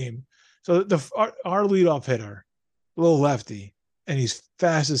in the game, so our leadoff hitter, little lefty, and he's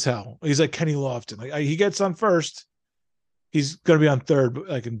fast as hell. He's like Kenny Lofton. Like he gets on first, he's gonna be on third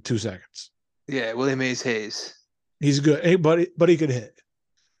like in 2 seconds. Yeah, Willie Mays Hayes. He's good, hey, but he could hit.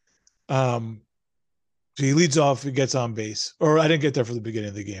 Um, so he leads off, he gets on base, or I didn't get there for the beginning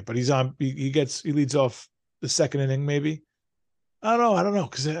of the game, but he leads off the second inning maybe. I don't know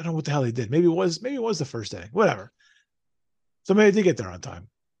because I don't know what the hell he did. Maybe it was the first inning, whatever. So maybe they get there on time.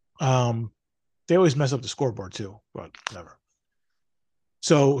 They always mess up the scoreboard too, but whatever.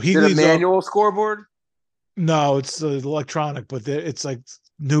 So he Is it a leads off. manual scoreboard? No, it's electronic, but it's like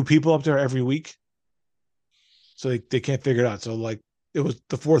new people up there every week, so they can't figure it out. So like it was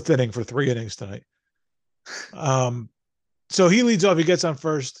the fourth inning for 3 innings tonight. So he leads off. He gets on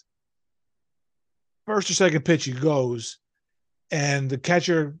first or second pitch. He goes, and the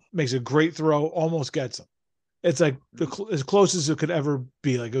catcher makes a great throw, almost gets him. It's like as close as it could ever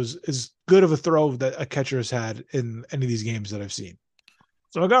be. Like it was as good of a throw that a catcher has had in any of these games that I've seen.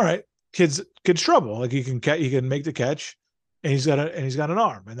 So I'm like, all right, kid's trouble. Like he can make the catch, and he's got an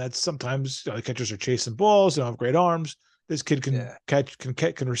arm, and that's sometimes the catchers are chasing balls. They don't have great arms. This kid can Yeah. catch,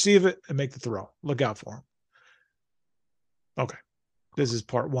 can receive it and make the throw. Look out for him. Okay. This is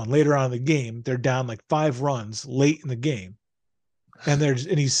part one. Later on in the game, they're down like 5 runs late in the game, and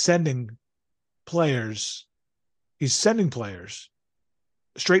he's sending players. He's sending players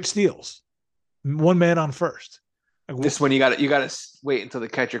straight steals, one man on first. Like, This one you gotta wait until the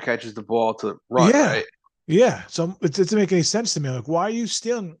catcher catches the ball to run, yeah, right? yeah. So it doesn't make any sense to me. Like, why are you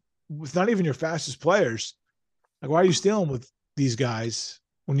stealing with not even your fastest players? Like, why are you stealing with these guys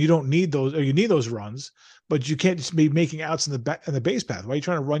when you don't need those, or you need those runs, but you can't just be making outs in the base path? Why are you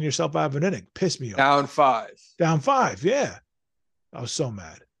trying to run yourself out of an inning? Piss me off. Down 5. Down 5, yeah. I was so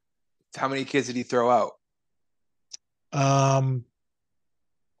mad. How many kids did he throw out? Um,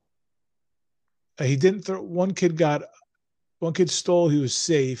 he didn't throw. One kid stole. He was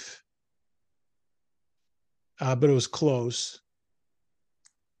safe, but it was close.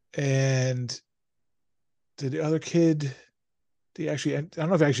 And did the other kid? Did he actually? I don't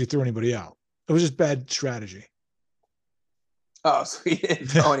know if he actually threw anybody out. It was just bad strategy. Oh, so he didn't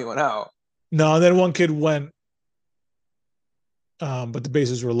throw anyone out. No, and then one kid went, but the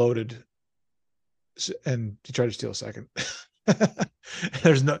bases were loaded, and he tried to steal a second.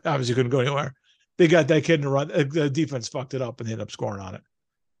 There's no obviously couldn't go anywhere. They got that kid in the run. The defense fucked it up, and they ended up scoring on it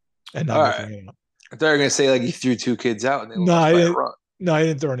and not All making right. it up. I thought you were gonna say like he threw 2 kids out and they No, lost I by a didn't. run. No, I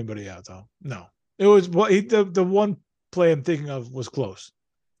didn't throw anybody out though. No, it was the one play I'm thinking of was close,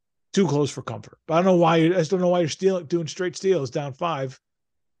 too close for comfort. But I don't know why. I just don't know why you're doing straight steals down 5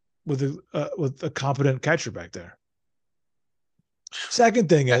 with a competent catcher back there. Second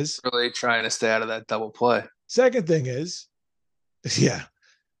thing is, Really trying to stay out of that double play. second thing is, yeah,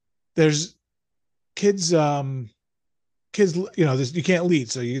 there's kids. Kids, you can't lead,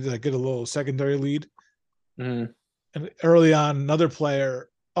 so you like get a little secondary lead. Mm-hmm. And early on, another player.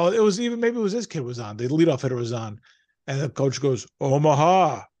 Oh, maybe it was this kid was on. The leadoff hitter was on, and the coach goes,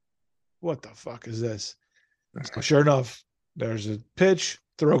 "Omaha, what the fuck is this?" So sure enough, there's a pitch.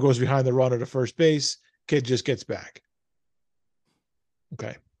 Throw goes behind the runner to first base. Kid just gets back.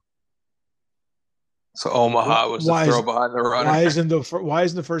 Okay. So Omaha was the throw behind the runner. Why isn't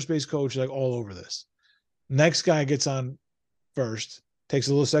the first base coach like all over this? Next guy gets on first, takes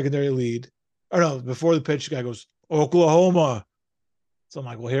a little secondary lead. Or no, before the pitch, the guy goes, Oklahoma. So I'm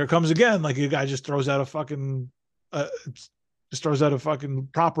like, well, here it comes again. Like, the guy just throws out a fucking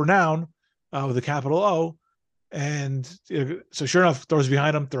proper noun with a capital O. And so sure enough, throws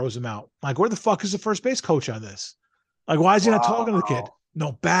behind him, throws him out. I'm like, where the fuck is the first base coach on this? Like, why is he not talking to the kid?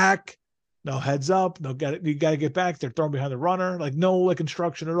 No back, no heads up, you got to get back. They're thrown behind the runner. Like, no like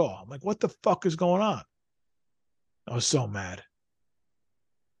instruction at all. I'm like, what the fuck is going on? I was so mad.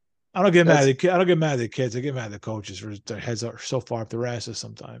 I don't get mad at the kids. I get mad at the coaches for their heads are so far up their asses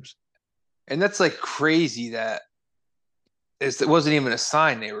sometimes. And that's like crazy that it wasn't even a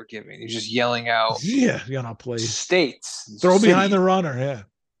sign they were giving. He was just yelling out. Yeah, plays. States. Throw behind the runner.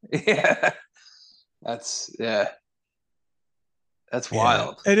 Yeah. Yeah. That's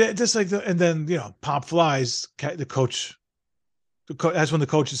wild. And it just like and then pop flies. The coach. That's when the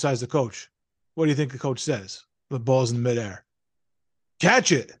coach decides to coach. What do you think the coach says? The ball's in midair.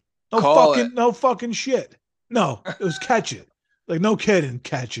 Catch it. No fucking shit. No, it was catch it. Like, no kidding,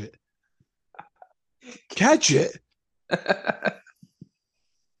 catch it. Catch it.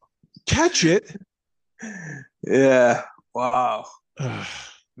 Catch it. Yeah. Wow.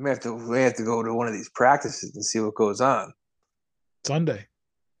 we have to go to one of these practices and see what goes on. Sunday,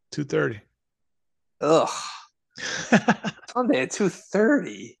 2:30. Ugh. Sunday at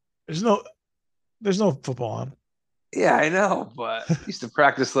 2:30. There's no football on. Yeah, I know, but I used to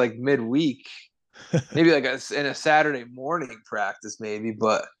practice like midweek, maybe like in a Saturday morning practice, maybe.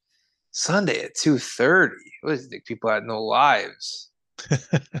 But Sunday at 2:30. What do you think? People had no lives.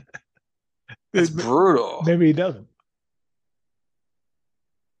 It's brutal. Maybe he doesn't.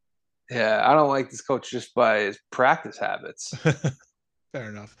 Yeah, I don't like this coach just by his practice habits. Fair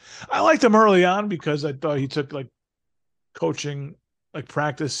enough. I liked him early on because I thought he took like coaching, like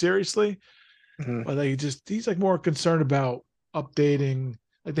practice seriously. Mm-hmm. But he's like more concerned about updating.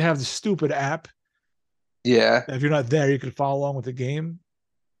 Like, they have the stupid app. Yeah. If you're not there, you can follow along with the game.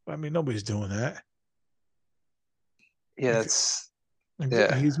 But, I mean, nobody's doing that. Yeah,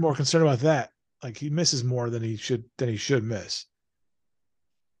 he's more concerned about that. Like, he misses more than he should miss.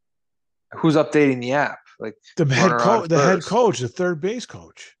 Who's updating the app? Like the head coach, the third base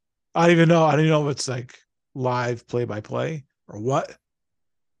coach. I don't even know if it's like live play-by-play or what.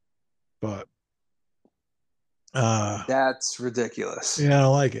 But that's ridiculous. Yeah, I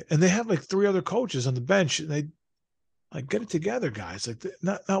don't like it. And they have like 3 other coaches on the bench, and they like, get it together, guys. Like,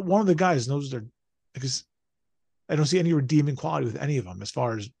 not one of the guys knows their, because I don't see any redeeming quality with any of them as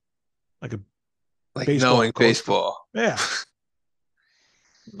far as like a knowing baseball. Yeah.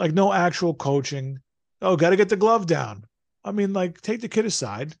 Like no actual coaching. Oh, got to get the glove down. I mean, like take the kid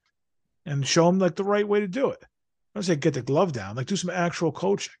aside and show him like the right way to do it. I don't say get the glove down. Like do some actual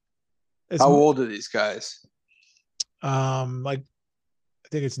coaching. It's How old are these guys? like I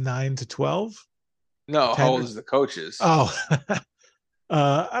think it's 9 to 12 or No, how 10 old or is the coaches? oh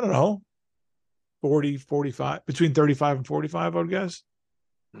I don't know 40, 45, between 35 and 45, I would guess.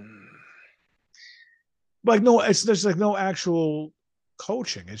 Hmm. Like no, it's there's like no actual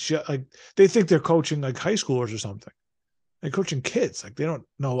coaching. It's just like they think they're coaching like high schoolers or something. They're coaching kids. Like they don't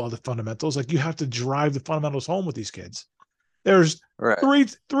know all the fundamentals. Like you have to drive the fundamentals home with these kids. There's Right.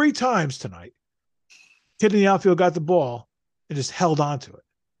 three times tonight. Kid in the outfield got the ball and just held on to it.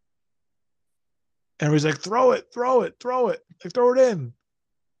 And everybody's like, throw it, throw it, throw it. Like throw it in.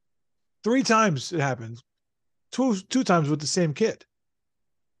 Three times it happened. Two times with the same kid.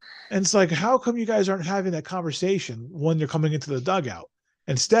 And it's like, how come you guys aren't having that conversation when you're coming into the dugout?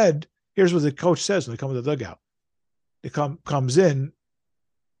 Instead, here's what the coach says when they come to the dugout. It comes in,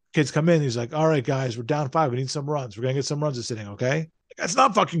 kids come in. He's like, "All right, guys, we're down 5. We need some runs. We're gonna get some runs this inning, okay?" That's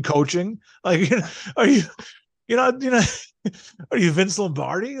not fucking coaching. Like, are you, you know, are you Vince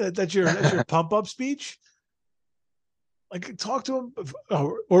Lombardi? That's your pump up speech. Like, talk to him.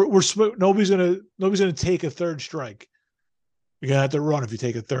 Or we're nobody's gonna take a third strike. You're gonna have to run if you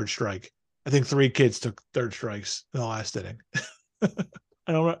take a third strike. I think 3 kids took third strikes in the last inning. I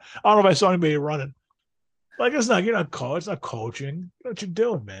don't know if I saw anybody running. Like it's not you're not It's not coaching. You know what you're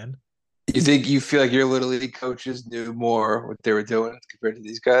doing, man. You feel like your little league coaches knew more what they were doing compared to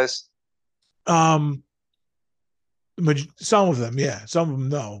these guys? Um, some of them, yeah. Some of them,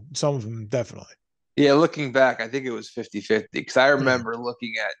 no. Some of them, definitely. Yeah, looking back, I think it was 50-50 because I Yeah. remember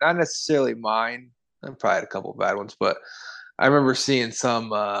looking at not necessarily mine. I probably had a couple of bad ones, but I remember seeing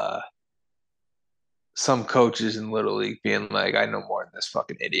some coaches in Little League being like, I know more than this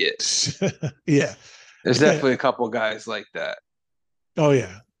fucking idiot. Yeah. There's Yeah. definitely a couple of guys like that. Oh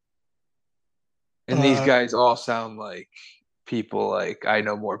yeah. And these Uh, guys all sound like people like I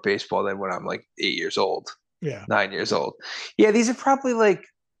know more baseball than when I'm like 8 years old, yeah. 9 years old. Yeah, these are probably like,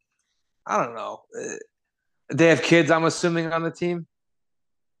 I don't know. They have kids, I'm assuming, on the team.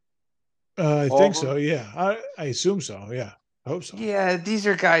 I All think of so. them. Yeah. I assume so. Yeah. I hope so. Yeah, these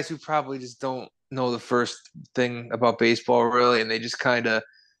are guys who probably just don't know the first thing about baseball really, and they just kind of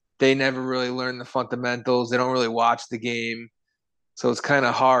they never really learn the fundamentals. They don't really watch the game, so it's kind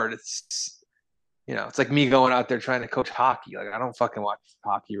of hard. It's like me going out there trying to coach hockey. Like I don't fucking watch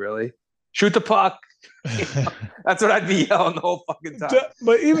hockey really. Shoot the puck. That's what I'd be yelling the whole fucking time.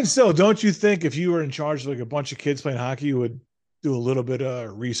 But even still, don't you think if you were in charge of like a bunch of kids playing hockey, you would do a little bit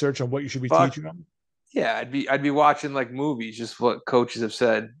of research on what you should be Fuck teaching them? yeah, I'd be watching like movies, just what coaches have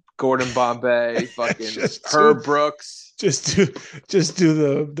said. Gordon Bombay, fucking just do Herb Brooks. just do just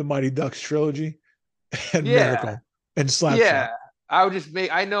do the Mighty Ducks trilogy and Yeah, Miracle and Slapshot. yeah. I would just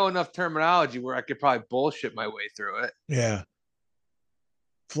make. I know enough terminology where I could probably bullshit my way through it. Yeah.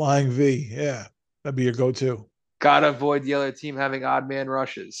 Flying V. Yeah. That'd be your go-to. Gotta avoid the other team having odd man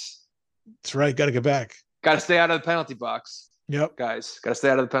rushes. That's right. Got to get back. Gotta stay out of the penalty box, Yep. guys. Gotta stay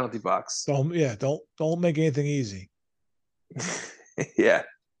out of the penalty box. Don't make anything easy. Yeah.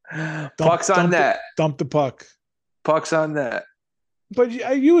 Dump Pucks on dump the net. dump the puck. Pucks on net. But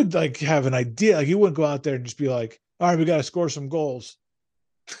you would like have an idea. Like you wouldn't go out there and just be like, all right, we got to score some goals.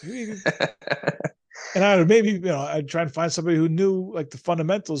 And I would maybe, I'd try and find somebody who knew like the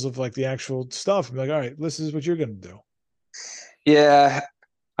fundamentals of like the actual stuff and be like, all right, this is what you're going to do. Yeah,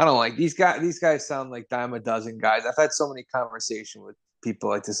 I don't like these guys. These guys sound like dime a dozen guys. I've had so many conversations with people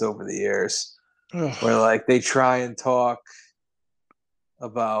like this over the years, where Ugh. like they try and talk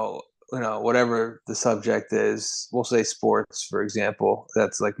about whatever the subject is. We'll say sports, for example.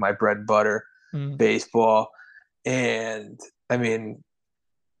 That's like my bread and butter, Mm. baseball. And I mean,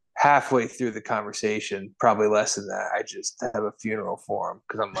 halfway through the conversation, probably less than that, I just have a funeral for him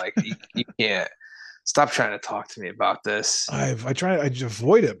because I'm like, you can't stop trying to talk to me about this. I just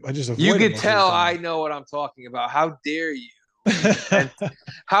avoid it. I just You avoid it could most of the tell I time. know what I'm talking about. How dare you even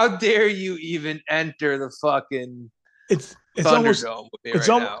how dare you even enter the fucking it's almost Thunderdome with me right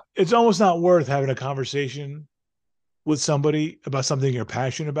now? it's almost not worth having a conversation with somebody about something you're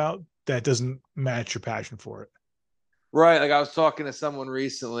passionate about that doesn't match your passion for it. Right. Like I was talking to someone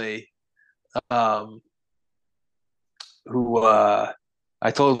recently, um, who I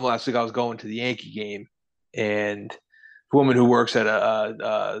told him last week I was going to the Yankee game, and a woman who works at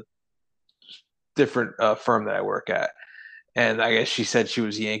a different firm that I work at. And I guess she said she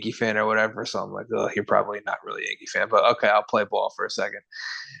was a Yankee fan or whatever. So I'm like, oh, you're probably not really a Yankee fan, but okay, I'll play ball for a second.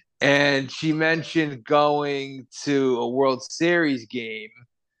 And she mentioned going to a World Series game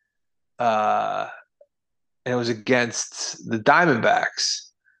uh, and it was against the Diamondbacks.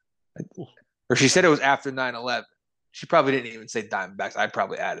 Or she said it was after 9/11. She probably didn't even say Diamondbacks. I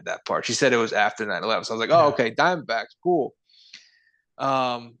probably added that part. She said it was after 9/11. So I was like, oh, Yeah. okay, Diamondbacks, cool.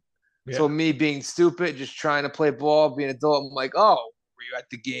 Um, so Yeah. me being stupid, just trying to play ball, being an adult, I'm like, oh, were you at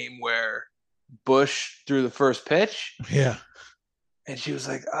the game where Bush threw the first pitch? Yeah. And she was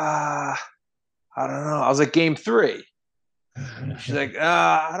like, I don't know. I was like, game three. She's like,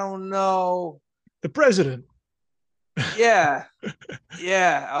 I don't know. The president. Yeah.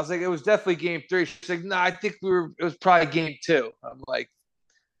 Yeah. I was like, it was definitely game three. She's like, no, I think it was probably game two. I'm like,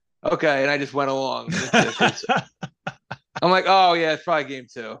 okay. And I just went along with it because I'm like, oh, yeah, it's probably game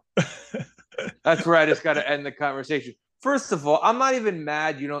two. That's where I just got to end the conversation. First of all, I'm not even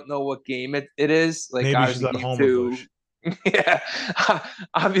mad you don't know what game it is. Like, Maybe she's obviously, not game Homer two. Bush. Yeah.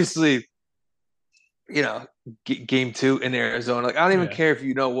 Obviously, game two in Arizona. Like, I don't even Yeah. care if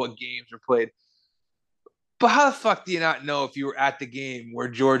you know what games were played. But how the fuck do you not know if you were at the game where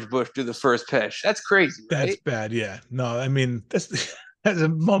George Bush threw the first pitch? That's crazy, That's right? bad. Yeah. No, I mean that's that's a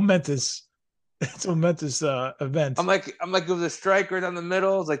momentous event. I'm like, it was a striker down the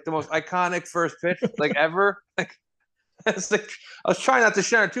middle. It's like the most iconic first pitch like ever. Like, it's like I was trying not to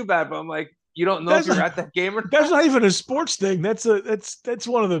share it too bad, but I'm like, you don't know if That's you were not, at that game or that's not. not even a sports thing. That's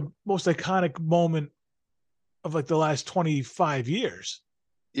one of the most iconic moment of like the last 25 years.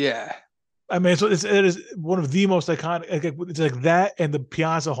 Yeah, I mean, so it is one of the most iconic. It's like that and the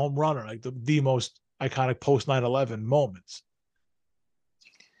Piazza home runner, like the most iconic post 9/11 moments.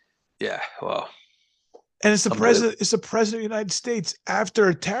 yeah. Well, And it's the unbelievable. president. It's the president of the United States after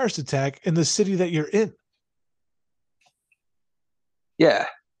a terrorist attack in the city that you're in. Yeah,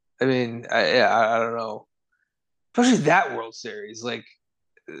 I mean, I don't know, especially that World Series. Like,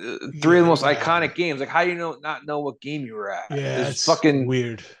 three of the most Yeah, iconic games. Like, how do you not know what game you were at? yeah, There's it's fucking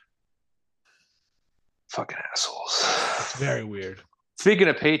weird. fucking It's assholes. very weird. Speaking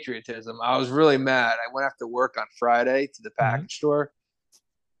of patriotism, I was really mad. I went after work on Friday to the Mm-hmm. package store,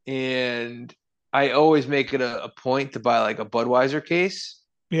 and I always make it a point to buy like a Budweiser case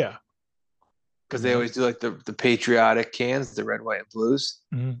Yeah, because good they man. always do like the patriotic cans, the red, white, and blues.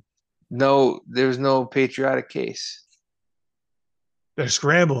 Mm-hmm. No, there's no patriotic case. They're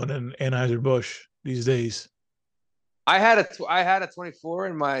scrambling in Anheuser Busch these days. I had a 24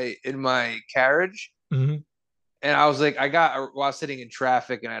 in my carriage, Mm-hmm. and I was like, while I was sitting in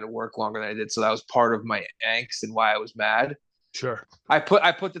traffic and I had to work longer than I did, so that was part of my angst and why I was mad. Sure. I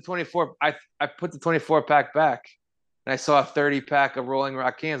put the 24 I put the 24 pack back, and I saw a 30 pack of Rolling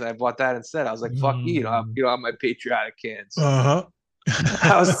Rock cans. I bought that instead. I was like, fuck you, Mm. you don't have my patriotic cans. Uh I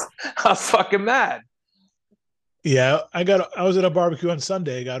huh. was I was fucking mad. Yeah, I was at a barbecue on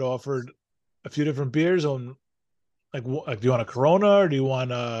Sunday. I got offered a few different beers on like do you want a Corona or do you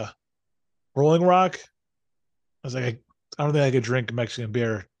want a Rolling Rock? I was like, I don't think I could drink Mexican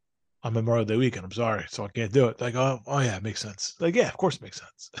beer on Memorial Day weekend. I'm sorry, so I can't do it. Like, oh yeah, it makes sense. Like, yeah, of course it makes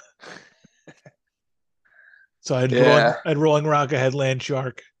sense. So Yeah. I had Rolling Rock, I had Land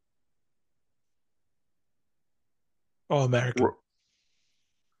Shark, all American.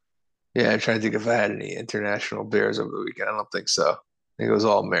 Yeah, I'm trying to think if I had any international beers over the weekend. I don't think so. I think it was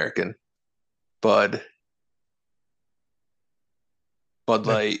all American. Bud, Bud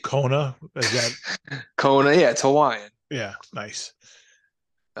Like Light, Kona, is that? Kona. Yeah, it's Hawaiian. Yeah, nice.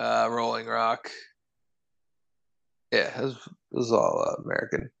 Rolling Rock. Yeah, it was all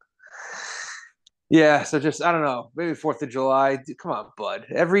American. Yeah, so just I don't know, maybe 4th of July. Dude, come on, Bud.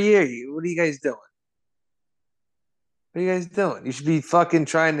 Every year, what are you guys doing? What are you guys doing? You should be fucking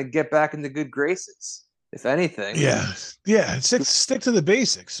trying to get back into good graces, if anything. Yeah, yeah. Stick to the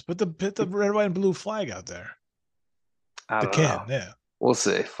basics. Put the red, white, and blue flag out there. I The don't know. can, yeah. We'll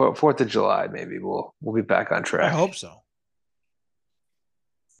see. 4th of July, maybe we'll be back on I track. hope so.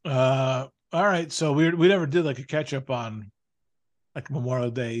 All right. So we never did like a catch up on like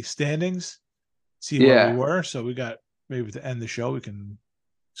Memorial Day standings, see where we Yeah. were. So we got maybe to end the show, we can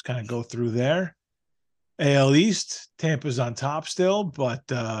just kind of go through there. AL East, Tampa's on top still, but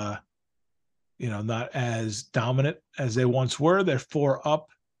not as dominant as they once were. They're 4 up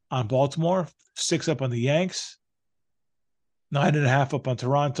on Baltimore, 6 up on the Yanks, 9.5 up on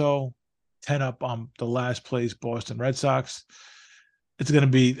Toronto, 10 up on the last place Boston Red Sox. It's gonna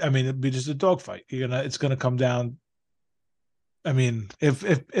be, I mean, it'll be just a dogfight. It's gonna come down. I mean,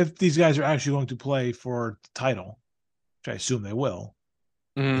 if these guys are actually going to play for the title, which I assume they will,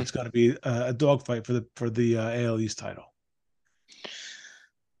 Mhm. it's going to be a dogfight for the AL East title.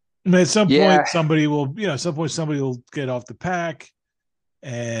 I mean, at some point, Yeah. somebody will get off the pack,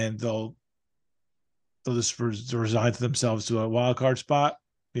 and they'll just resign to themselves to a wild card spot.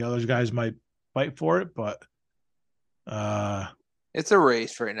 The other guys might fight for it, but uh, It's a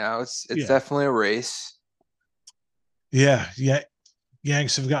race right now. It's yeah, definitely a race. yeah.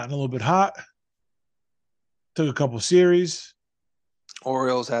 Yanks have gotten a little bit hot. Took a couple series.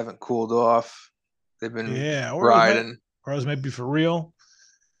 Orioles haven't cooled off. They've been Yeah, riding. Orioles might be for real.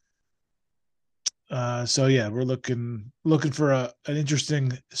 So yeah, we're looking for an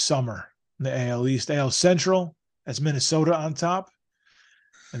interesting summer in the AL East. AL Central has Minnesota on top,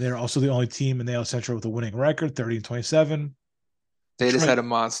 and they're also the only team in the AL Central with a winning record, 30-27. They just Detroit, had a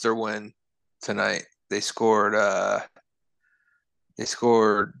monster win tonight. They scored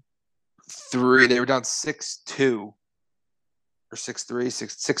three. They were down 6-2 or 6-3,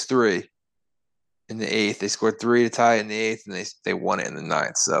 6-3 in the eighth. They scored three to tie in the eighth, and they won it in the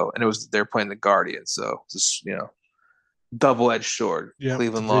ninth. So, and they're playing the Guardians. So just double edged sword. yep,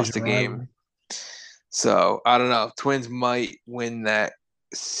 Cleveland lost division the game. rival. So I don't know. Twins might win that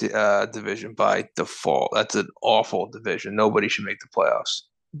division by default. That's an awful division. Nobody should make the playoffs.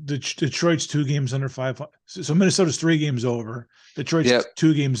 Detroit's 2 games under 500. So Minnesota's 3 games over. Detroit's Yep,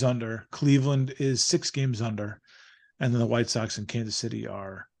 2 games under. Cleveland is 6 games under, and then the White Sox and Kansas City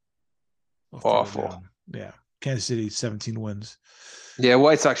are further awful. down. Yeah, Kansas City 17 wins. Yeah,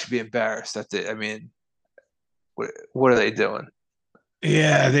 White Sox should be embarrassed. I mean, what are they doing?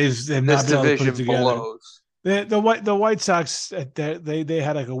 Yeah, they've This not been able to put it division together. blows. The White Sox they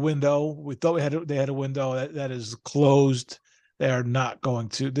had like a window. We thought they had a window that is closed. They are not going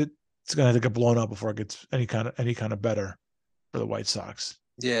to. It's going to get blown up before it gets any kind of better for the White Sox.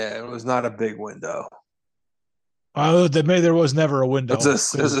 Yeah, it was not a big window. There was never a It's window a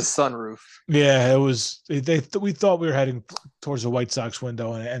because sunroof. yeah, it was. We thought we were heading towards the White Sox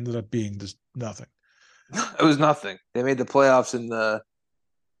window, and it ended up being just nothing. It was nothing. They made the playoffs in the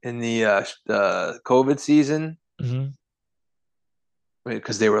COVID season Mm-hmm.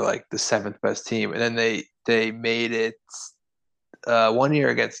 because they were like the seventh best team, and then they made it one year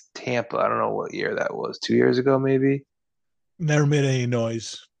against Tampa. I don't know what year that was. 2 years ago, maybe. Never made any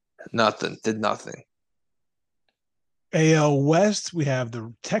noise. Nothing. Did nothing. AL West, we have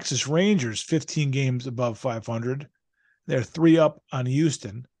the Texas Rangers, 15 games above 500. They're 3 up on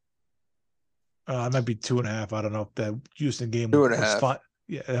Houston. It might be 2.5. I don't know if the Houston game Two and a was half. fine.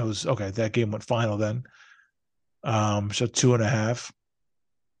 Yeah, that was okay. That game went final then. So 2.5,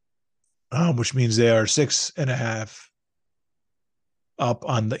 which means they are 6.5 up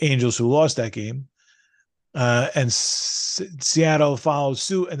on the Angels who lost that game. And Seattle follows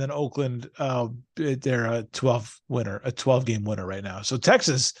suit, and then Oakland, they're a 12 game winner right now. So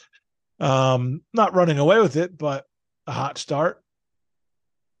Texas, not running away with it, but a hot start,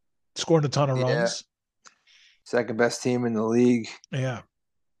 scoring a ton of Yeah, runs. second best team in the league. Yeah,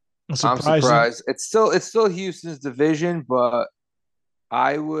 I'm surprising. surprised. It's still Houston's division, but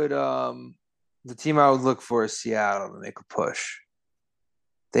I would the team I would look for is Seattle to make a push.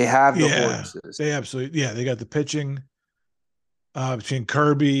 They have the Yeah, horses. they absolutely. Yeah, they got the pitching between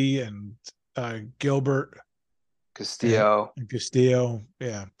Kirby and Gilbert Castillo. and Castillo.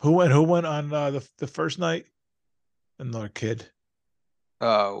 Yeah, who went on the first night? Another kid.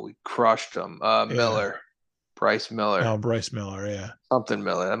 Oh, we crushed them. Yeah. Miller, Bryce Miller, Oh, Bryce Miller. Yeah. something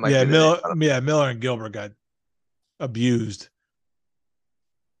Miller. That might Yeah. be the name. Miller. Yeah. Miller and Gilbert got abused.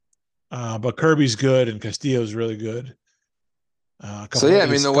 But Kirby's good and Castillo's really good. A So couple yeah, of I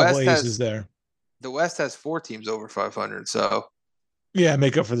mean aces, couple of aces there. The West has four teams over 500. So Yeah,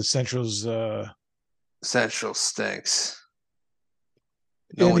 make up for the Central's. Central stinks.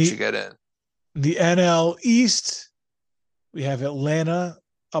 No In one should the get in. the NL East, we have Atlanta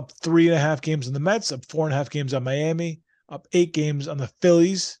up 3.5 games on the Mets, up 4.5 games on Miami, up 8 games on the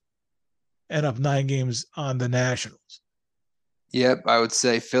Phillies, and up 9 games on the Nationals. Yep, I would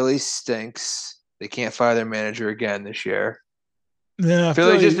say Philly stinks. They can't fire their manager again this year. Yeah,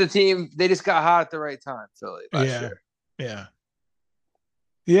 Philly's just Philly. a team. They just got hot at the right time. Philly last Yeah, year. yeah,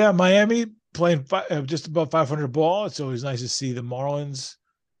 yeah. Miami playing just above 500 ball. It's always nice to see the Marlins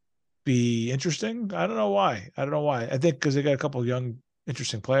be interesting. I don't know why. I don't know why. I think because they got a couple of young,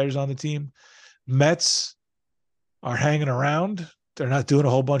 interesting players on the team. Mets are hanging around. They're not doing a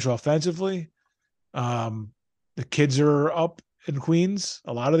whole bunch offensively. Um, the kids are up in Queens.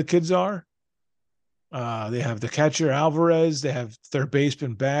 A lot of the kids are. They have the catcher Alvarez. They have third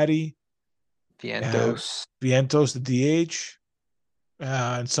baseman Batty. They have Vientos. Vientos, the DH,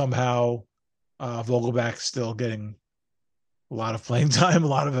 and somehow Vogelback still getting a lot of playing time, a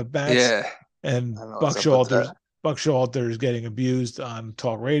lot of at bats, Yeah, I and don't know what's Buck up with Showalter's that. Buck Showalter is getting abused on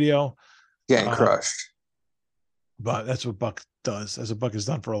talk radio. Getting Um, crushed. but that's what Buck does. As a Buck has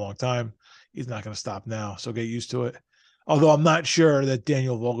done for a long time. He's not going to stop now. So get used to it. Although I'm not sure that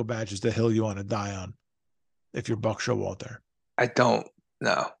Daniel Vogelbach is the hill you want to die on if you're Buck Showalter. I don't.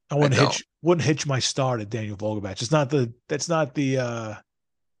 No, I I don't. wouldn't hitch my star to Daniel Vogelbach. That's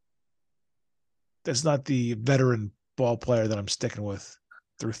not the veteran ball player that I'm sticking with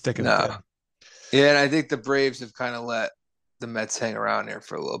through thick and No. thin. Yeah, and I think the Braves have kind of let the Mets hang around here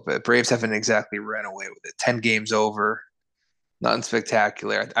for a little bit. Braves haven't exactly ran away with it. 10 games over, nothing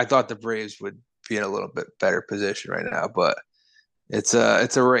spectacular. I thought the Braves would be in a little bit better position right now, but it's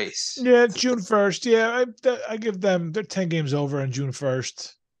a race. Yeah, June 1st. Yeah, I give them they're 10 games over on June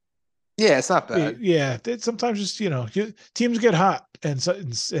 1st. Yeah, it's not bad. Yeah, sometimes just teams get hot, and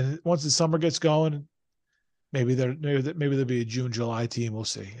once the summer gets going, maybe there'll be a June July team. We'll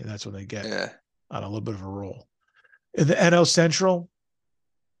see, and that's when they get Yeah, on a little bit of a roll. In the NL Central,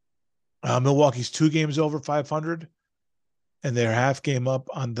 Milwaukee's 2 games over 500, and they're half game up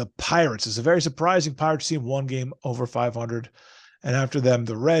on the Pirates. It's a very surprising Pirates team, 1 game over 500. And after them,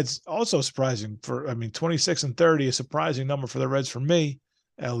 the Reds, also surprising 26 and 30, a surprising number for the Reds for me,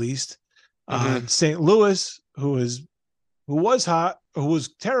 at least. mm-hmm. St. Louis, who was hot, who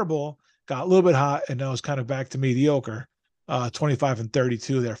was terrible, got a little bit hot, and now is kind of back to mediocre. 25 and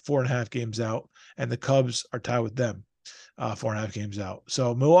 32, they're 4.5 games out, and the Cubs are tied with them, 4.5 games out.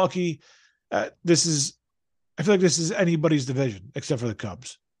 So Milwaukee, I feel like this is anybody's division except for the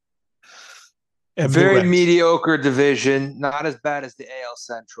Cubs and the Very Reds. mediocre division, not as bad as the AL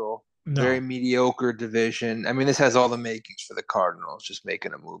Central. Very No, mediocre division. I mean, this has all the makings for the Cardinals just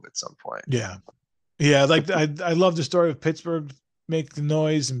making a move at some point. yeah, yeah. Like I love the story of Pittsburgh make the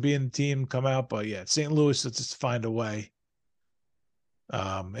noise and being the team come out, but yeah, St. Louis, let's just find a way,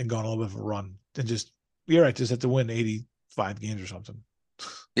 and go on a little bit of a run and you're right, just have to win 85 games or something.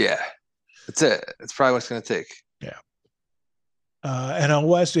 Yeah, that's it. That's probably what it's going to take. Yeah. And on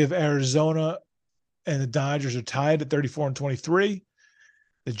West, we have Arizona and the Dodgers are tied at 34 and 23.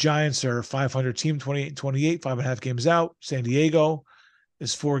 The Giants are 500 team, 28 and 28, 5.5 games out. San Diego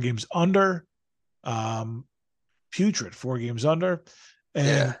is 4 games under. Putrid, 4 games under.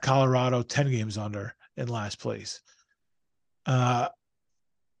 Yeah, And Colorado, 10 games under in last place. Uh,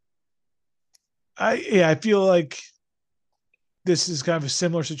 I feel like this is kind of a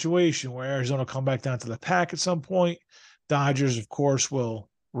similar situation where Arizona will come back down to the pack at some point. Dodgers, of course, will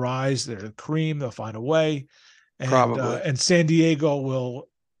rise. They're the cream. They'll find a way. probably. And San Diego will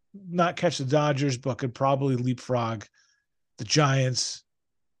not catch the Dodgers, but could probably leapfrog the Giants.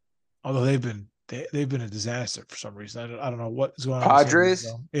 Although they've been a disaster for some reason. I don't know what is going on with San Padres.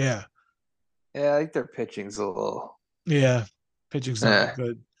 Diego. Yeah, Yeah, I think their pitching's a little yeah, pitching's not eh, that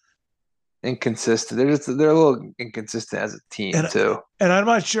good. inconsistent. They're a little inconsistent as a team And too. I'm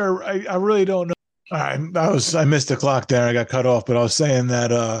not sure. I really don't know. All right, I missed the clock there. I got cut off, but I was saying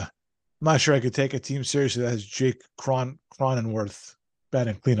that I'm not sure I could take a team seriously that has Jake Cronenworth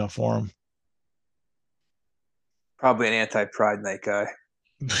batting cleanup for him. Probably an anti-Pride Night guy.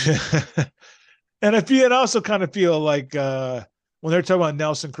 And I also kind of feel like when they're talking about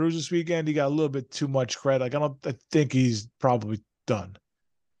Nelson Cruz this weekend, he got a little bit too much credit. Like I think he's probably done.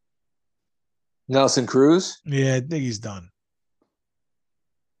 Nelson Cruz. Yeah, I think he's done.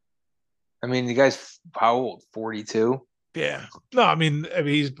 I mean, the guy's how old? 42. Yeah. No,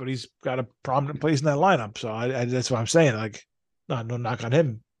 he's got a prominent place in that lineup. So that's what I'm saying. Like, no knock on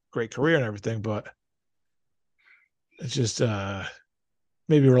him. Great career and everything, but it's just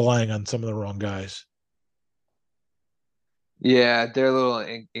maybe relying on some of the wrong guys. Yeah, they're a little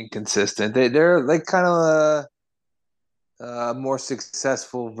inconsistent. They're like kind of a more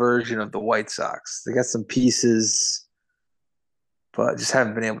successful version of the White Sox. They got some pieces, but just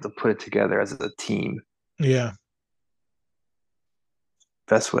haven't been able to put it together as a team. Yeah.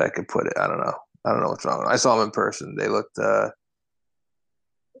 Best way I could put it. I don't know. I don't know what's wrong. I saw them in person. They looked It's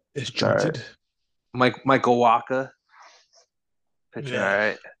all right. jointed. Michael Waka pitching all Yeah.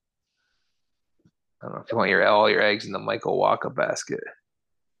 right. I don't know if you want all your eggs in the Michael Waka basket.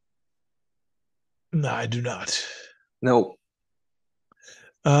 No, I do not. Nope.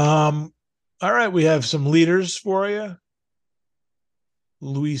 Um, all right, we have some leaders for you.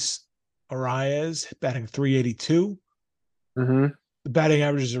 Luis Arias batting 382. Mm-hmm. The batting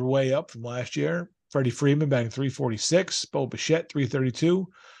averages are way up from last year. Freddie Freeman batting 346. Bo Bichette 332.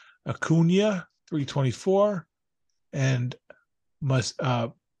 Acuna 324. And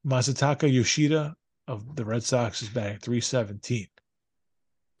Masataka Yoshida of the Red Sox is batting 317.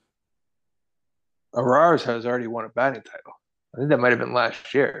 Araras has already won a batting title. I think that might have been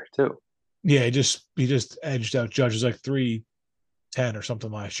last year too. Yeah, he just edged out Judges like 310 or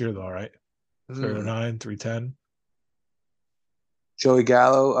something last year though, right? 309, 310. Joey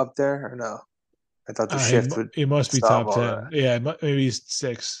Gallo up there or no? I thought the He shift would he must be solve top all 10. that. Yeah, maybe he's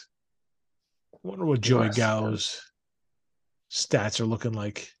six. I wonder what He Joey must. Gallo's stats are looking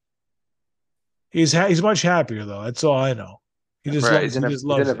like. He's much happier though. That's all I know. Right. He just He's in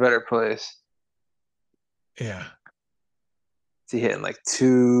loves a it. better place. Yeah, Is he hitting like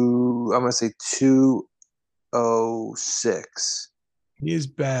two? I'm gonna say 206. he's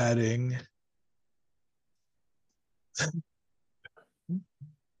batting.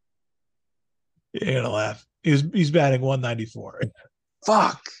 You're gonna laugh. He's batting 194.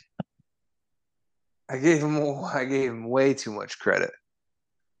 Fuck. I gave him way too much credit.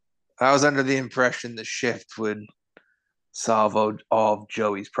 I was under the impression the shift would solve all of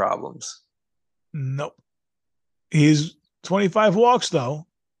Joey's problems. Nope. He's 25 walks though.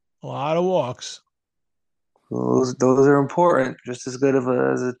 A lot of walks. Those are important, just as good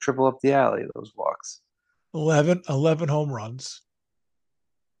as a triple up the alley. Those walks. 11 home runs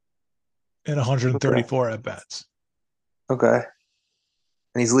and Okay. 134 at bats. Okay.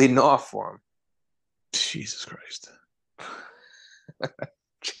 And he's leading off for Jesus Christ. him.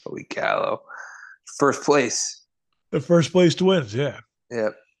 Joey Gallo, first place. The first place wins, yeah.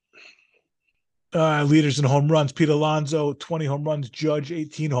 Yep. Leaders in home runs: Pete Alonso, 20 home runs; Judge,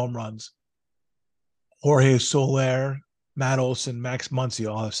 18 home runs; Jorge Soler, Matt Olson, Max Muncy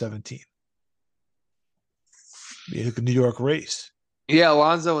all have 17. Be a New York race. Yeah,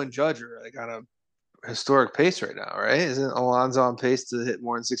 Alonzo and Judge are like on a historic pace right now, right? Isn't Alonzo on pace to hit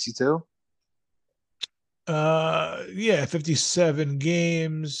more than 62? Yeah, 57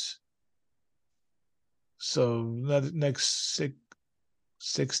 games. So next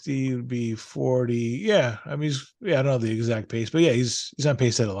 60 would be 40. Yeah, I mean, I don't know the exact pace, but yeah, he's on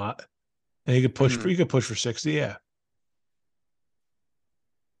pace at a lot, and he could push for 60. Yeah,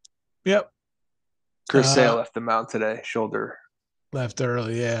 yep. Chris Sale left the mound today, shoulder. Left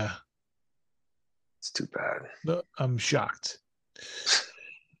early. Yeah, It's too bad. no, I'm shocked.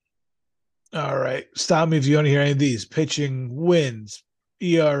 All right, stop me if you want to hear any of these. Pitching wins,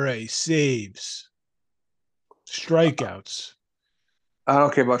 ERA, saves, strikeouts. I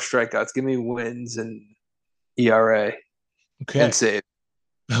don't care about strikeouts. Give me wins and ERA and Okay, save.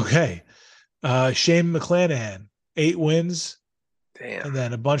 okay. Shane McClanahan, 8 wins, Damn. and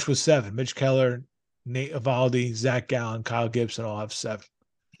then a bunch with 7. Mitch Keller, Nate Evaldi, Zach Gallen, Kyle Gibson all have 7.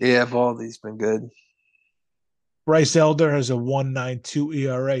 Yeah, Baldy's been good. Bryce Elder has a 1.92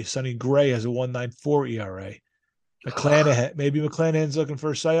 ERA. Sonny Gray has a 1.94 ERA. Maybe McClanahan's looking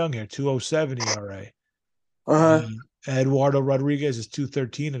for a Cy Young here, 2.07 ERA. Uh-huh. Eduardo Rodriguez is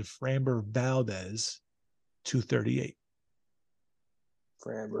 2.13 and Framber Valdez 2.38.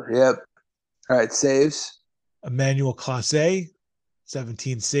 Framber. Yep. All right, saves. Emmanuel Clase,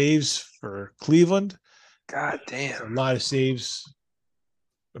 17 saves for Cleveland. God It's damn. a lot of saves.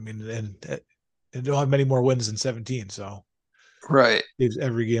 I mean, and they don't have many more wins than 17, so Right. saves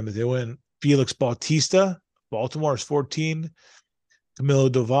every game that they win. Felix Bautista, Baltimore is 14. Camilo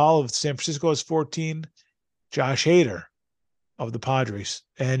Doval of San Francisco is 14. Josh Hader of the Padres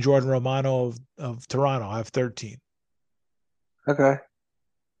and Jordan Romano of Toronto have 13. Okay.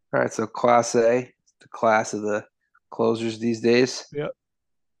 All right, so Class A, the class of the closers these days. Yep.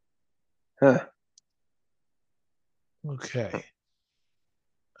 Huh. Okay.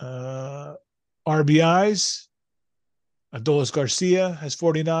 RBIs. Adolis Garcia has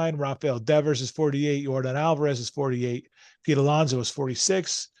 49. Rafael Devers is 48. Jordan Alvarez is 48. Pete Alonso is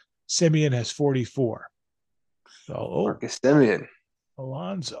 46. Simeon has 44. So, Marcus Semien.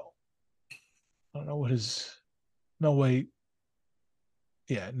 Alonso. I don't know what his. No way.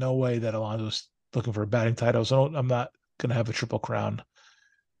 Yeah, no way that Alonso's looking for a batting title. So I'm not going to have a triple crown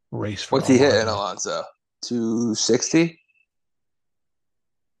race for What's he hitting, Alonso. Alonso? 260?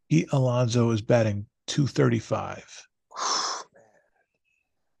 Pete Alonso is batting 235.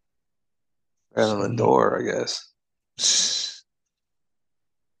 Better So than no. Lindor, I guess.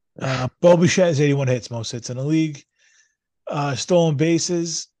 Bo Bichette has 81 hits, most hits in the league. Stolen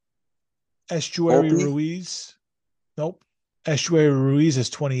bases. Estuary Volpe? Ruiz. Nope. Estuary Ruiz has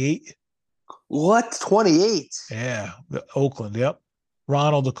 28. What? 28? Yeah. Oakland. Yep.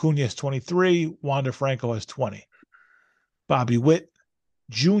 Ronald Acuna has 23. Wander Franco has 20. Bobby Witt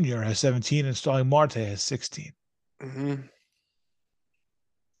Jr. has 17 and Starling Marte has 16. Mm-hmm.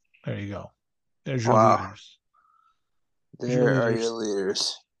 There you go. There's your Wow. leaders. There's your There are your leaders.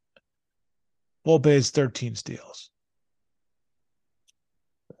 leaders. Volpe has 13 steals.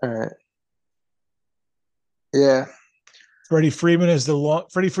 All right. Yeah. Freddie Freeman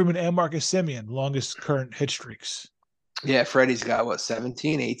and Marcus Semien, longest current hit streaks. Yeah, Freddie's got what,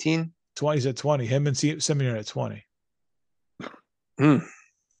 17, 18? 20's at 20. Him and Semien are at 20. Hmm.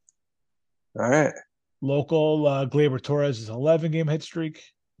 All right. Local, Gleyber Torres is 11-game hit streak.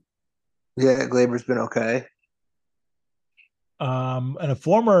 Yeah, Glaber's been okay. And a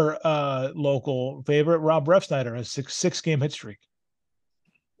former local favorite, Rob Refsnyder, has six-game hit streak.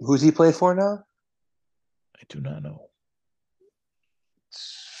 Who's he play for now? I do not know.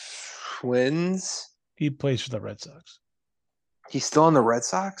 Twins. He plays for the Red Sox. He's still on the Red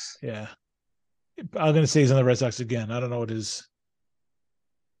Sox? Yeah. I'm going to say he's on the Red Sox again. I don't know what his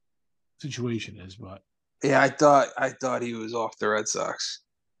situation is, but Yeah, I thought he was off the Red Sox.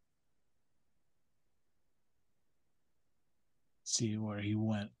 see where he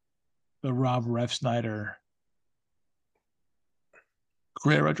went. The Rob Refsnyder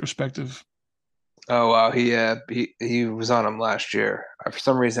career retrospective. Oh wow, he was on him last year. For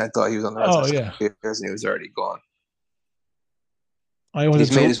some reason, I thought he was on the Red Oh Sox yeah, and he was already gone. I went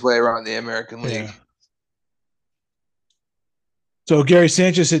He's made to his way around the American yeah. League. So Gary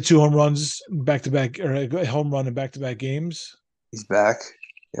Sanchez hit 2 home runs back to back, or a home run in back to back games. He's back.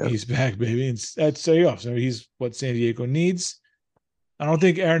 Yep. He's back, baby. And that's off. So he's what San Diego needs. I don't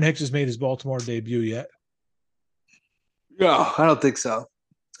think Aaron Hicks has made his Baltimore debut yet. No, I don't think so.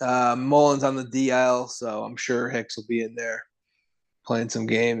 Mullins on the DL, so I'm sure Hicks will be in there playing some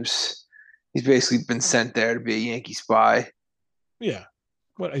games. He's basically been sent there to be a Yankee spy. Yeah,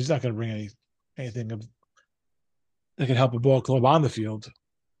 but he's not going to bring anything that can help a ball club on the field.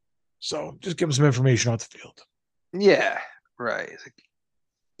 So just give him some information off the field. Yeah, right. It's like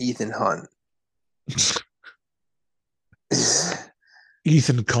Ethan Hunt.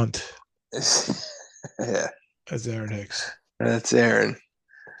 Ethan Cunt Yeah, as Aaron Hicks. that's Aaron.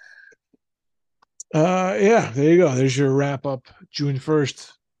 Yeah, there you go. There's your wrap up. June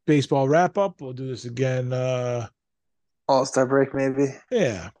 1st baseball wrap up. We'll do this again. All-Star break, maybe.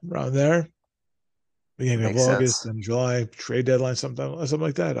 Yeah, around there. Beginning of Makes August sense. and July, trade deadline, something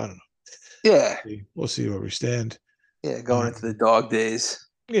like that. I don't Yeah, know. We'll see where we stand. yeah. Going into the Um, dog days.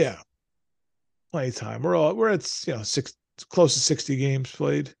 yeah, plenty of time. We're at six, close to 60 games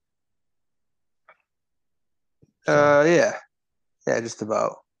played. So Yeah, yeah. Just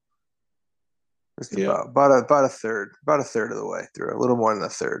about. Just yeah. about a third, of the way through. A little more than a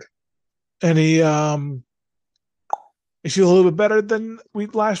third. Any is she a little bit better than we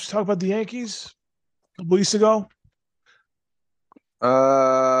last talked about the Yankees a couple weeks ago?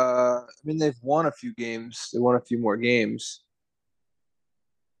 I mean, they've won a few games. They won a few more games,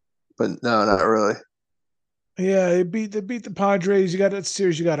 but no, not really. Yeah, they beat the Padres. You got that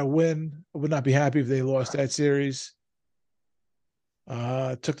series you gotta win. I would not be happy if they lost that series.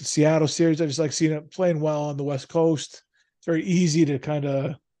 Took the Seattle series. I just like seeing it playing well on the West Coast. It's very easy to kind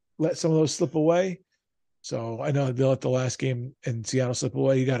of let some of those slip away. So I know they let the last game in Seattle slip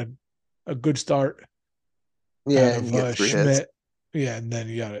away. You got a good start out Yeah, and of you get 3 hits. Schmidt. Yeah, and then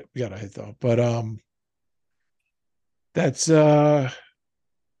you got to hit though. But that's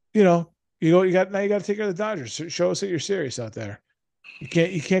you know, you got to take care of the Dodgers. Show us that you're serious out there. You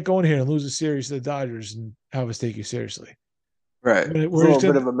can't go in here and lose a series to the Dodgers and have us take you seriously. Right. It's a We're just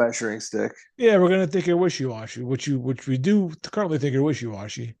little bit gonna of a measuring stick. yeah, we're gonna think you're wishy washy, which we do currently think you're wishy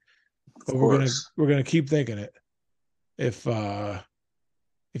washy, Of but course. we're gonna keep thinking it if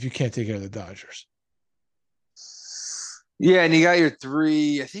if you can't take care of the Dodgers. Yeah, and you got your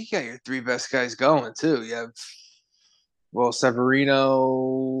three. I think you got your three best guys going too. You have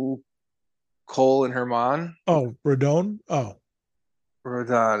Severino, Cole, and Herman. Oh, Rodon. Oh,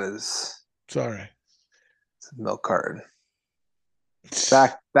 Rodon is sorry. a milk carton.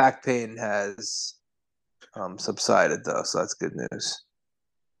 Back pain has subsided though, so that's good news.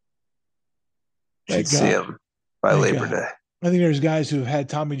 Should Thank see God. him by Thank Labor God. Day. I think there's guys who have had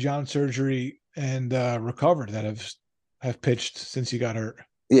Tommy John surgery and recovered that have pitched since he got hurt.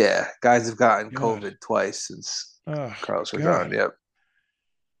 Yeah, guys have gotten God. COVID twice since Oh Carlos Rodon. God. Yep,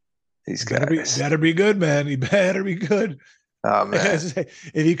 these He guys. better be good, man. He better be good. Oh I gotta man, say,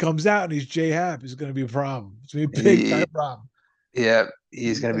 if he comes out and he's J Happ, it's gonna be a problem. It's gonna be a big time he problem. yeah,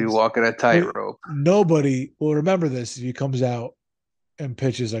 he's gonna be Because walking a tightrope. nobody will remember this if he comes out and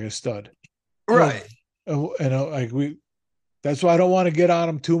pitches like a stud. Right. Nobody. Like we. That's why I don't want to get on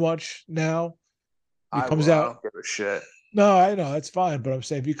him too much now. If he I comes will. I out, don't give a shit. no, I know that's fine. But I'm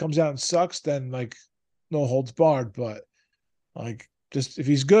saying if he comes out and sucks, then like no holds barred. But like just if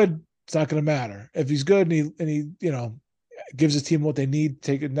he's good, it's not going to matter. If he's good and he gives his team what they need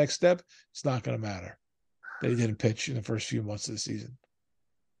to take the next step, it's not going to matter that he didn't pitch in the first few months of the season.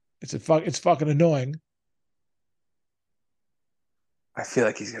 It's fucking annoying. I feel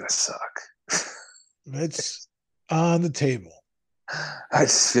like he's gonna suck. It's on the table. I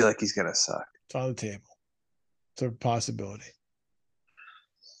just feel like he's gonna suck. It's on the table. It's a possibility.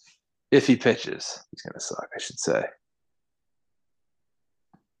 If he pitches, he's gonna suck. I should say.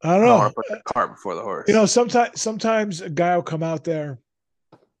 I don't I don't want know. to put the cart before the You horse. know, sometimes a guy will come out there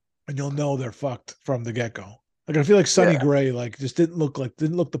and you'll know they're fucked from the get go. Like I feel like Sonny Yeah, Gray like just didn't look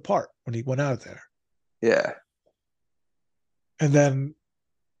the part when he went out there, yeah, and then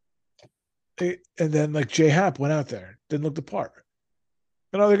like J Happ went out there didn't look the part,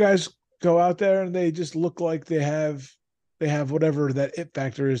 and other guys go out there and they just look like they have whatever that it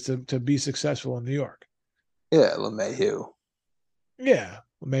factor is to be successful in New York. yeah. LeMahieu. Yeah,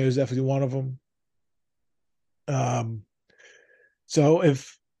 May is definitely one of them. Um, so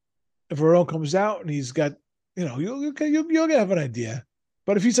if Earl comes out and he's got, you know, you'll have an idea.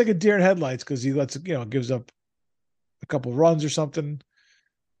 But if he's like a deer in headlights because he lets, you know, gives up a couple runs or something,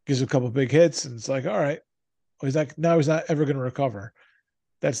 gives a couple big hits, and it's like, all right, well, he's not ever going to recover.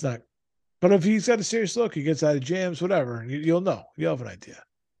 That's not. But if he's got a serious look, he gets out of jams, whatever, you'll know. You'll have an idea.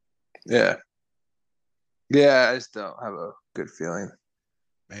 Yeah, yeah. I just don't have a good feeling.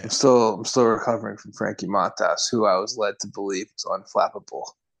 Man, I'm still recovering from Frankie Montas, who I was led to believe was unflappable.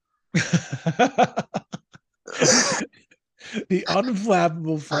 the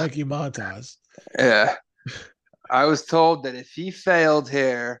unflappable Frankie Montas. Yeah, I was told that if he failed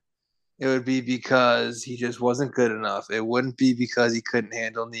here, it would be because he just wasn't good enough. It wouldn't be because he couldn't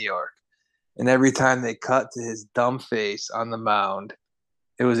handle New York. And every time they cut to his dumb face on the mound,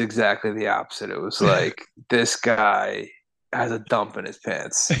 it was exactly the opposite. It was like this guy has a dump in his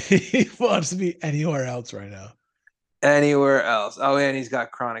pants. he wants to be anywhere else right now. Anywhere else. Oh, and he's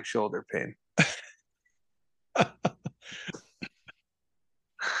got chronic shoulder pain.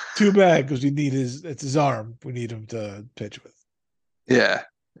 Too bad because we need it's his arm. We need him to pitch with. Yeah.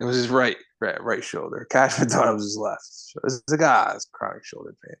 It was his right shoulder. Cashman thought it was his left. So it's the guy's chronic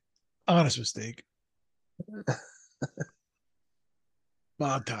shoulder pain. Honest mistake.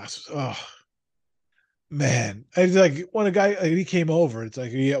 Montas. Oh man. It's like when a guy like, he came over, it's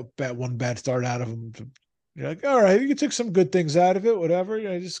like he got one bad start out of him. You're like, all right, you took some good things out of it, whatever. You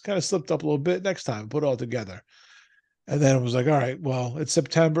know, just kind of slipped up a little bit. Next time, put it all together. And then it was like, all right, well, it's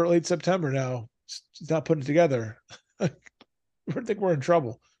September, late September now. It's not putting it together. I think we're in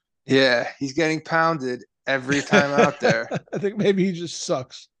trouble. Yeah, he's getting pounded every time out there. I think maybe he just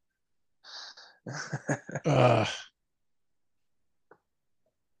sucks. Uh,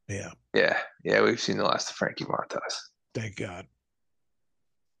 yeah, Yeah, yeah, we've seen the last of Frankie Montas. thank God.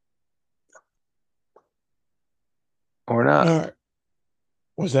 Or All not. right.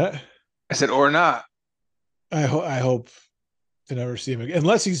 What's that? I said, or not. I hope to never see him again.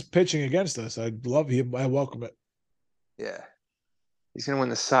 Unless he's pitching against us. I'd love him. I welcome it. Yeah. He's going to win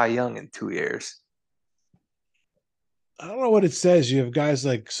the Cy Young in 2 years. I don't know what it says. You have guys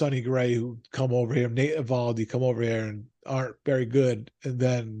like Sonny Gray who come over here, Nate Evaldi come over here and aren't very good, and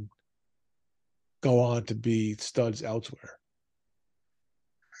then go on to be studs elsewhere.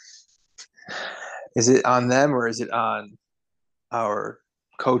 Is it on them or is it on our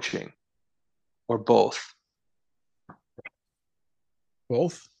coaching or both?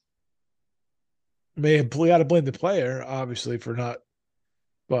 Both. May got to blame the player, obviously, for not.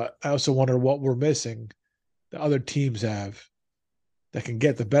 But I also wonder what we're missing that other teams have that can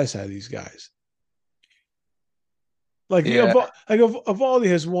get the best out of these guys. Like Yeah. Evaldi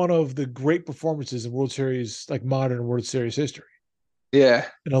has one of the great performances in World Series, like modern World Series history, Yeah.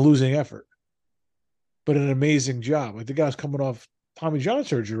 in a losing effort, but an amazing job. Like the guy's coming off Tommy John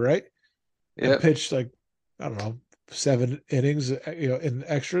surgery, right? And Yep. pitched like I don't know 7 innings, you know, in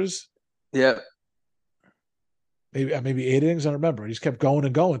extras, Yep. maybe 8 innings. I don't remember. He just kept going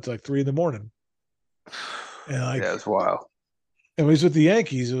and going to like 3 in the morning, and Yeah, like it's wild. and when he's with the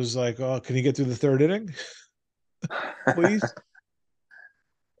Yankees, it was like, oh, can he get through the third inning, please?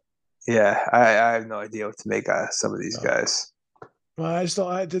 Yeah, I have no idea what to make out of some of these guys. Well, I just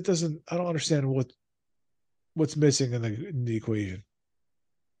don't. That doesn't. I don't understand what's missing in the equation.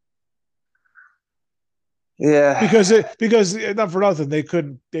 Yeah. Because not for nothing, they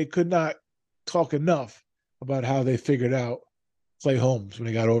could not talk enough about how they figured out Clay Holmes when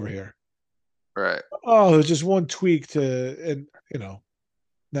he got over here. Right. Oh, there's just one tweak to, and you know,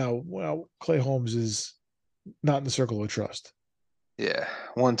 now well, Clay Holmes is not in the circle of trust. Yeah.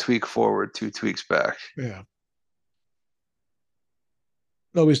 One tweak forward, two tweaks back. Yeah,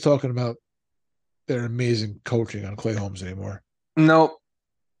 nobody's talking about their amazing coaching on Clay Holmes anymore. Nope.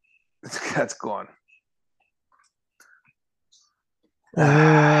 That's gone.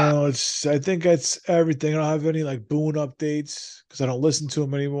 It's. I think that's everything. I don't have any like Boone updates because I don't listen to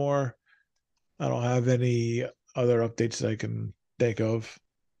him anymore. I don't have any other updates that I can think of.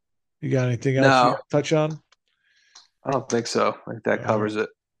 You got anything else you No, got to touch on? I don't think so. I think that All right. covers it.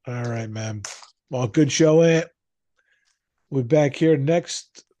 All right, man. Well, good show, Ant. We're back here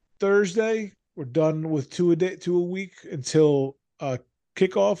next Thursday. We're done with two a week until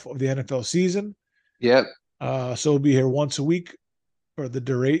kickoff of the NFL season. Yep. So we'll be here once a week for the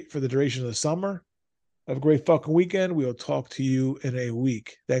duration of the summer. Have a great fucking weekend. We will talk to you in a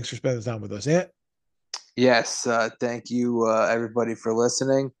week. Thanks for spending time with us, Ant. Yes. Thank you, everybody, for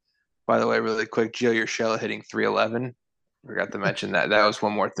listening. By the way, really quick, Gio Urshela hitting 311. Forgot to mention that. That was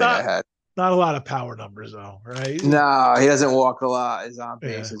one more thing I Not had. not a lot of power numbers though, right? No, he doesn't walk a lot. His on Yeah,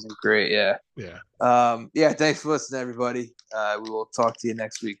 base isn't great. Yeah. yeah. Yeah. Thanks for listening, everybody. We will talk to you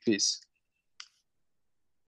next week. Peace.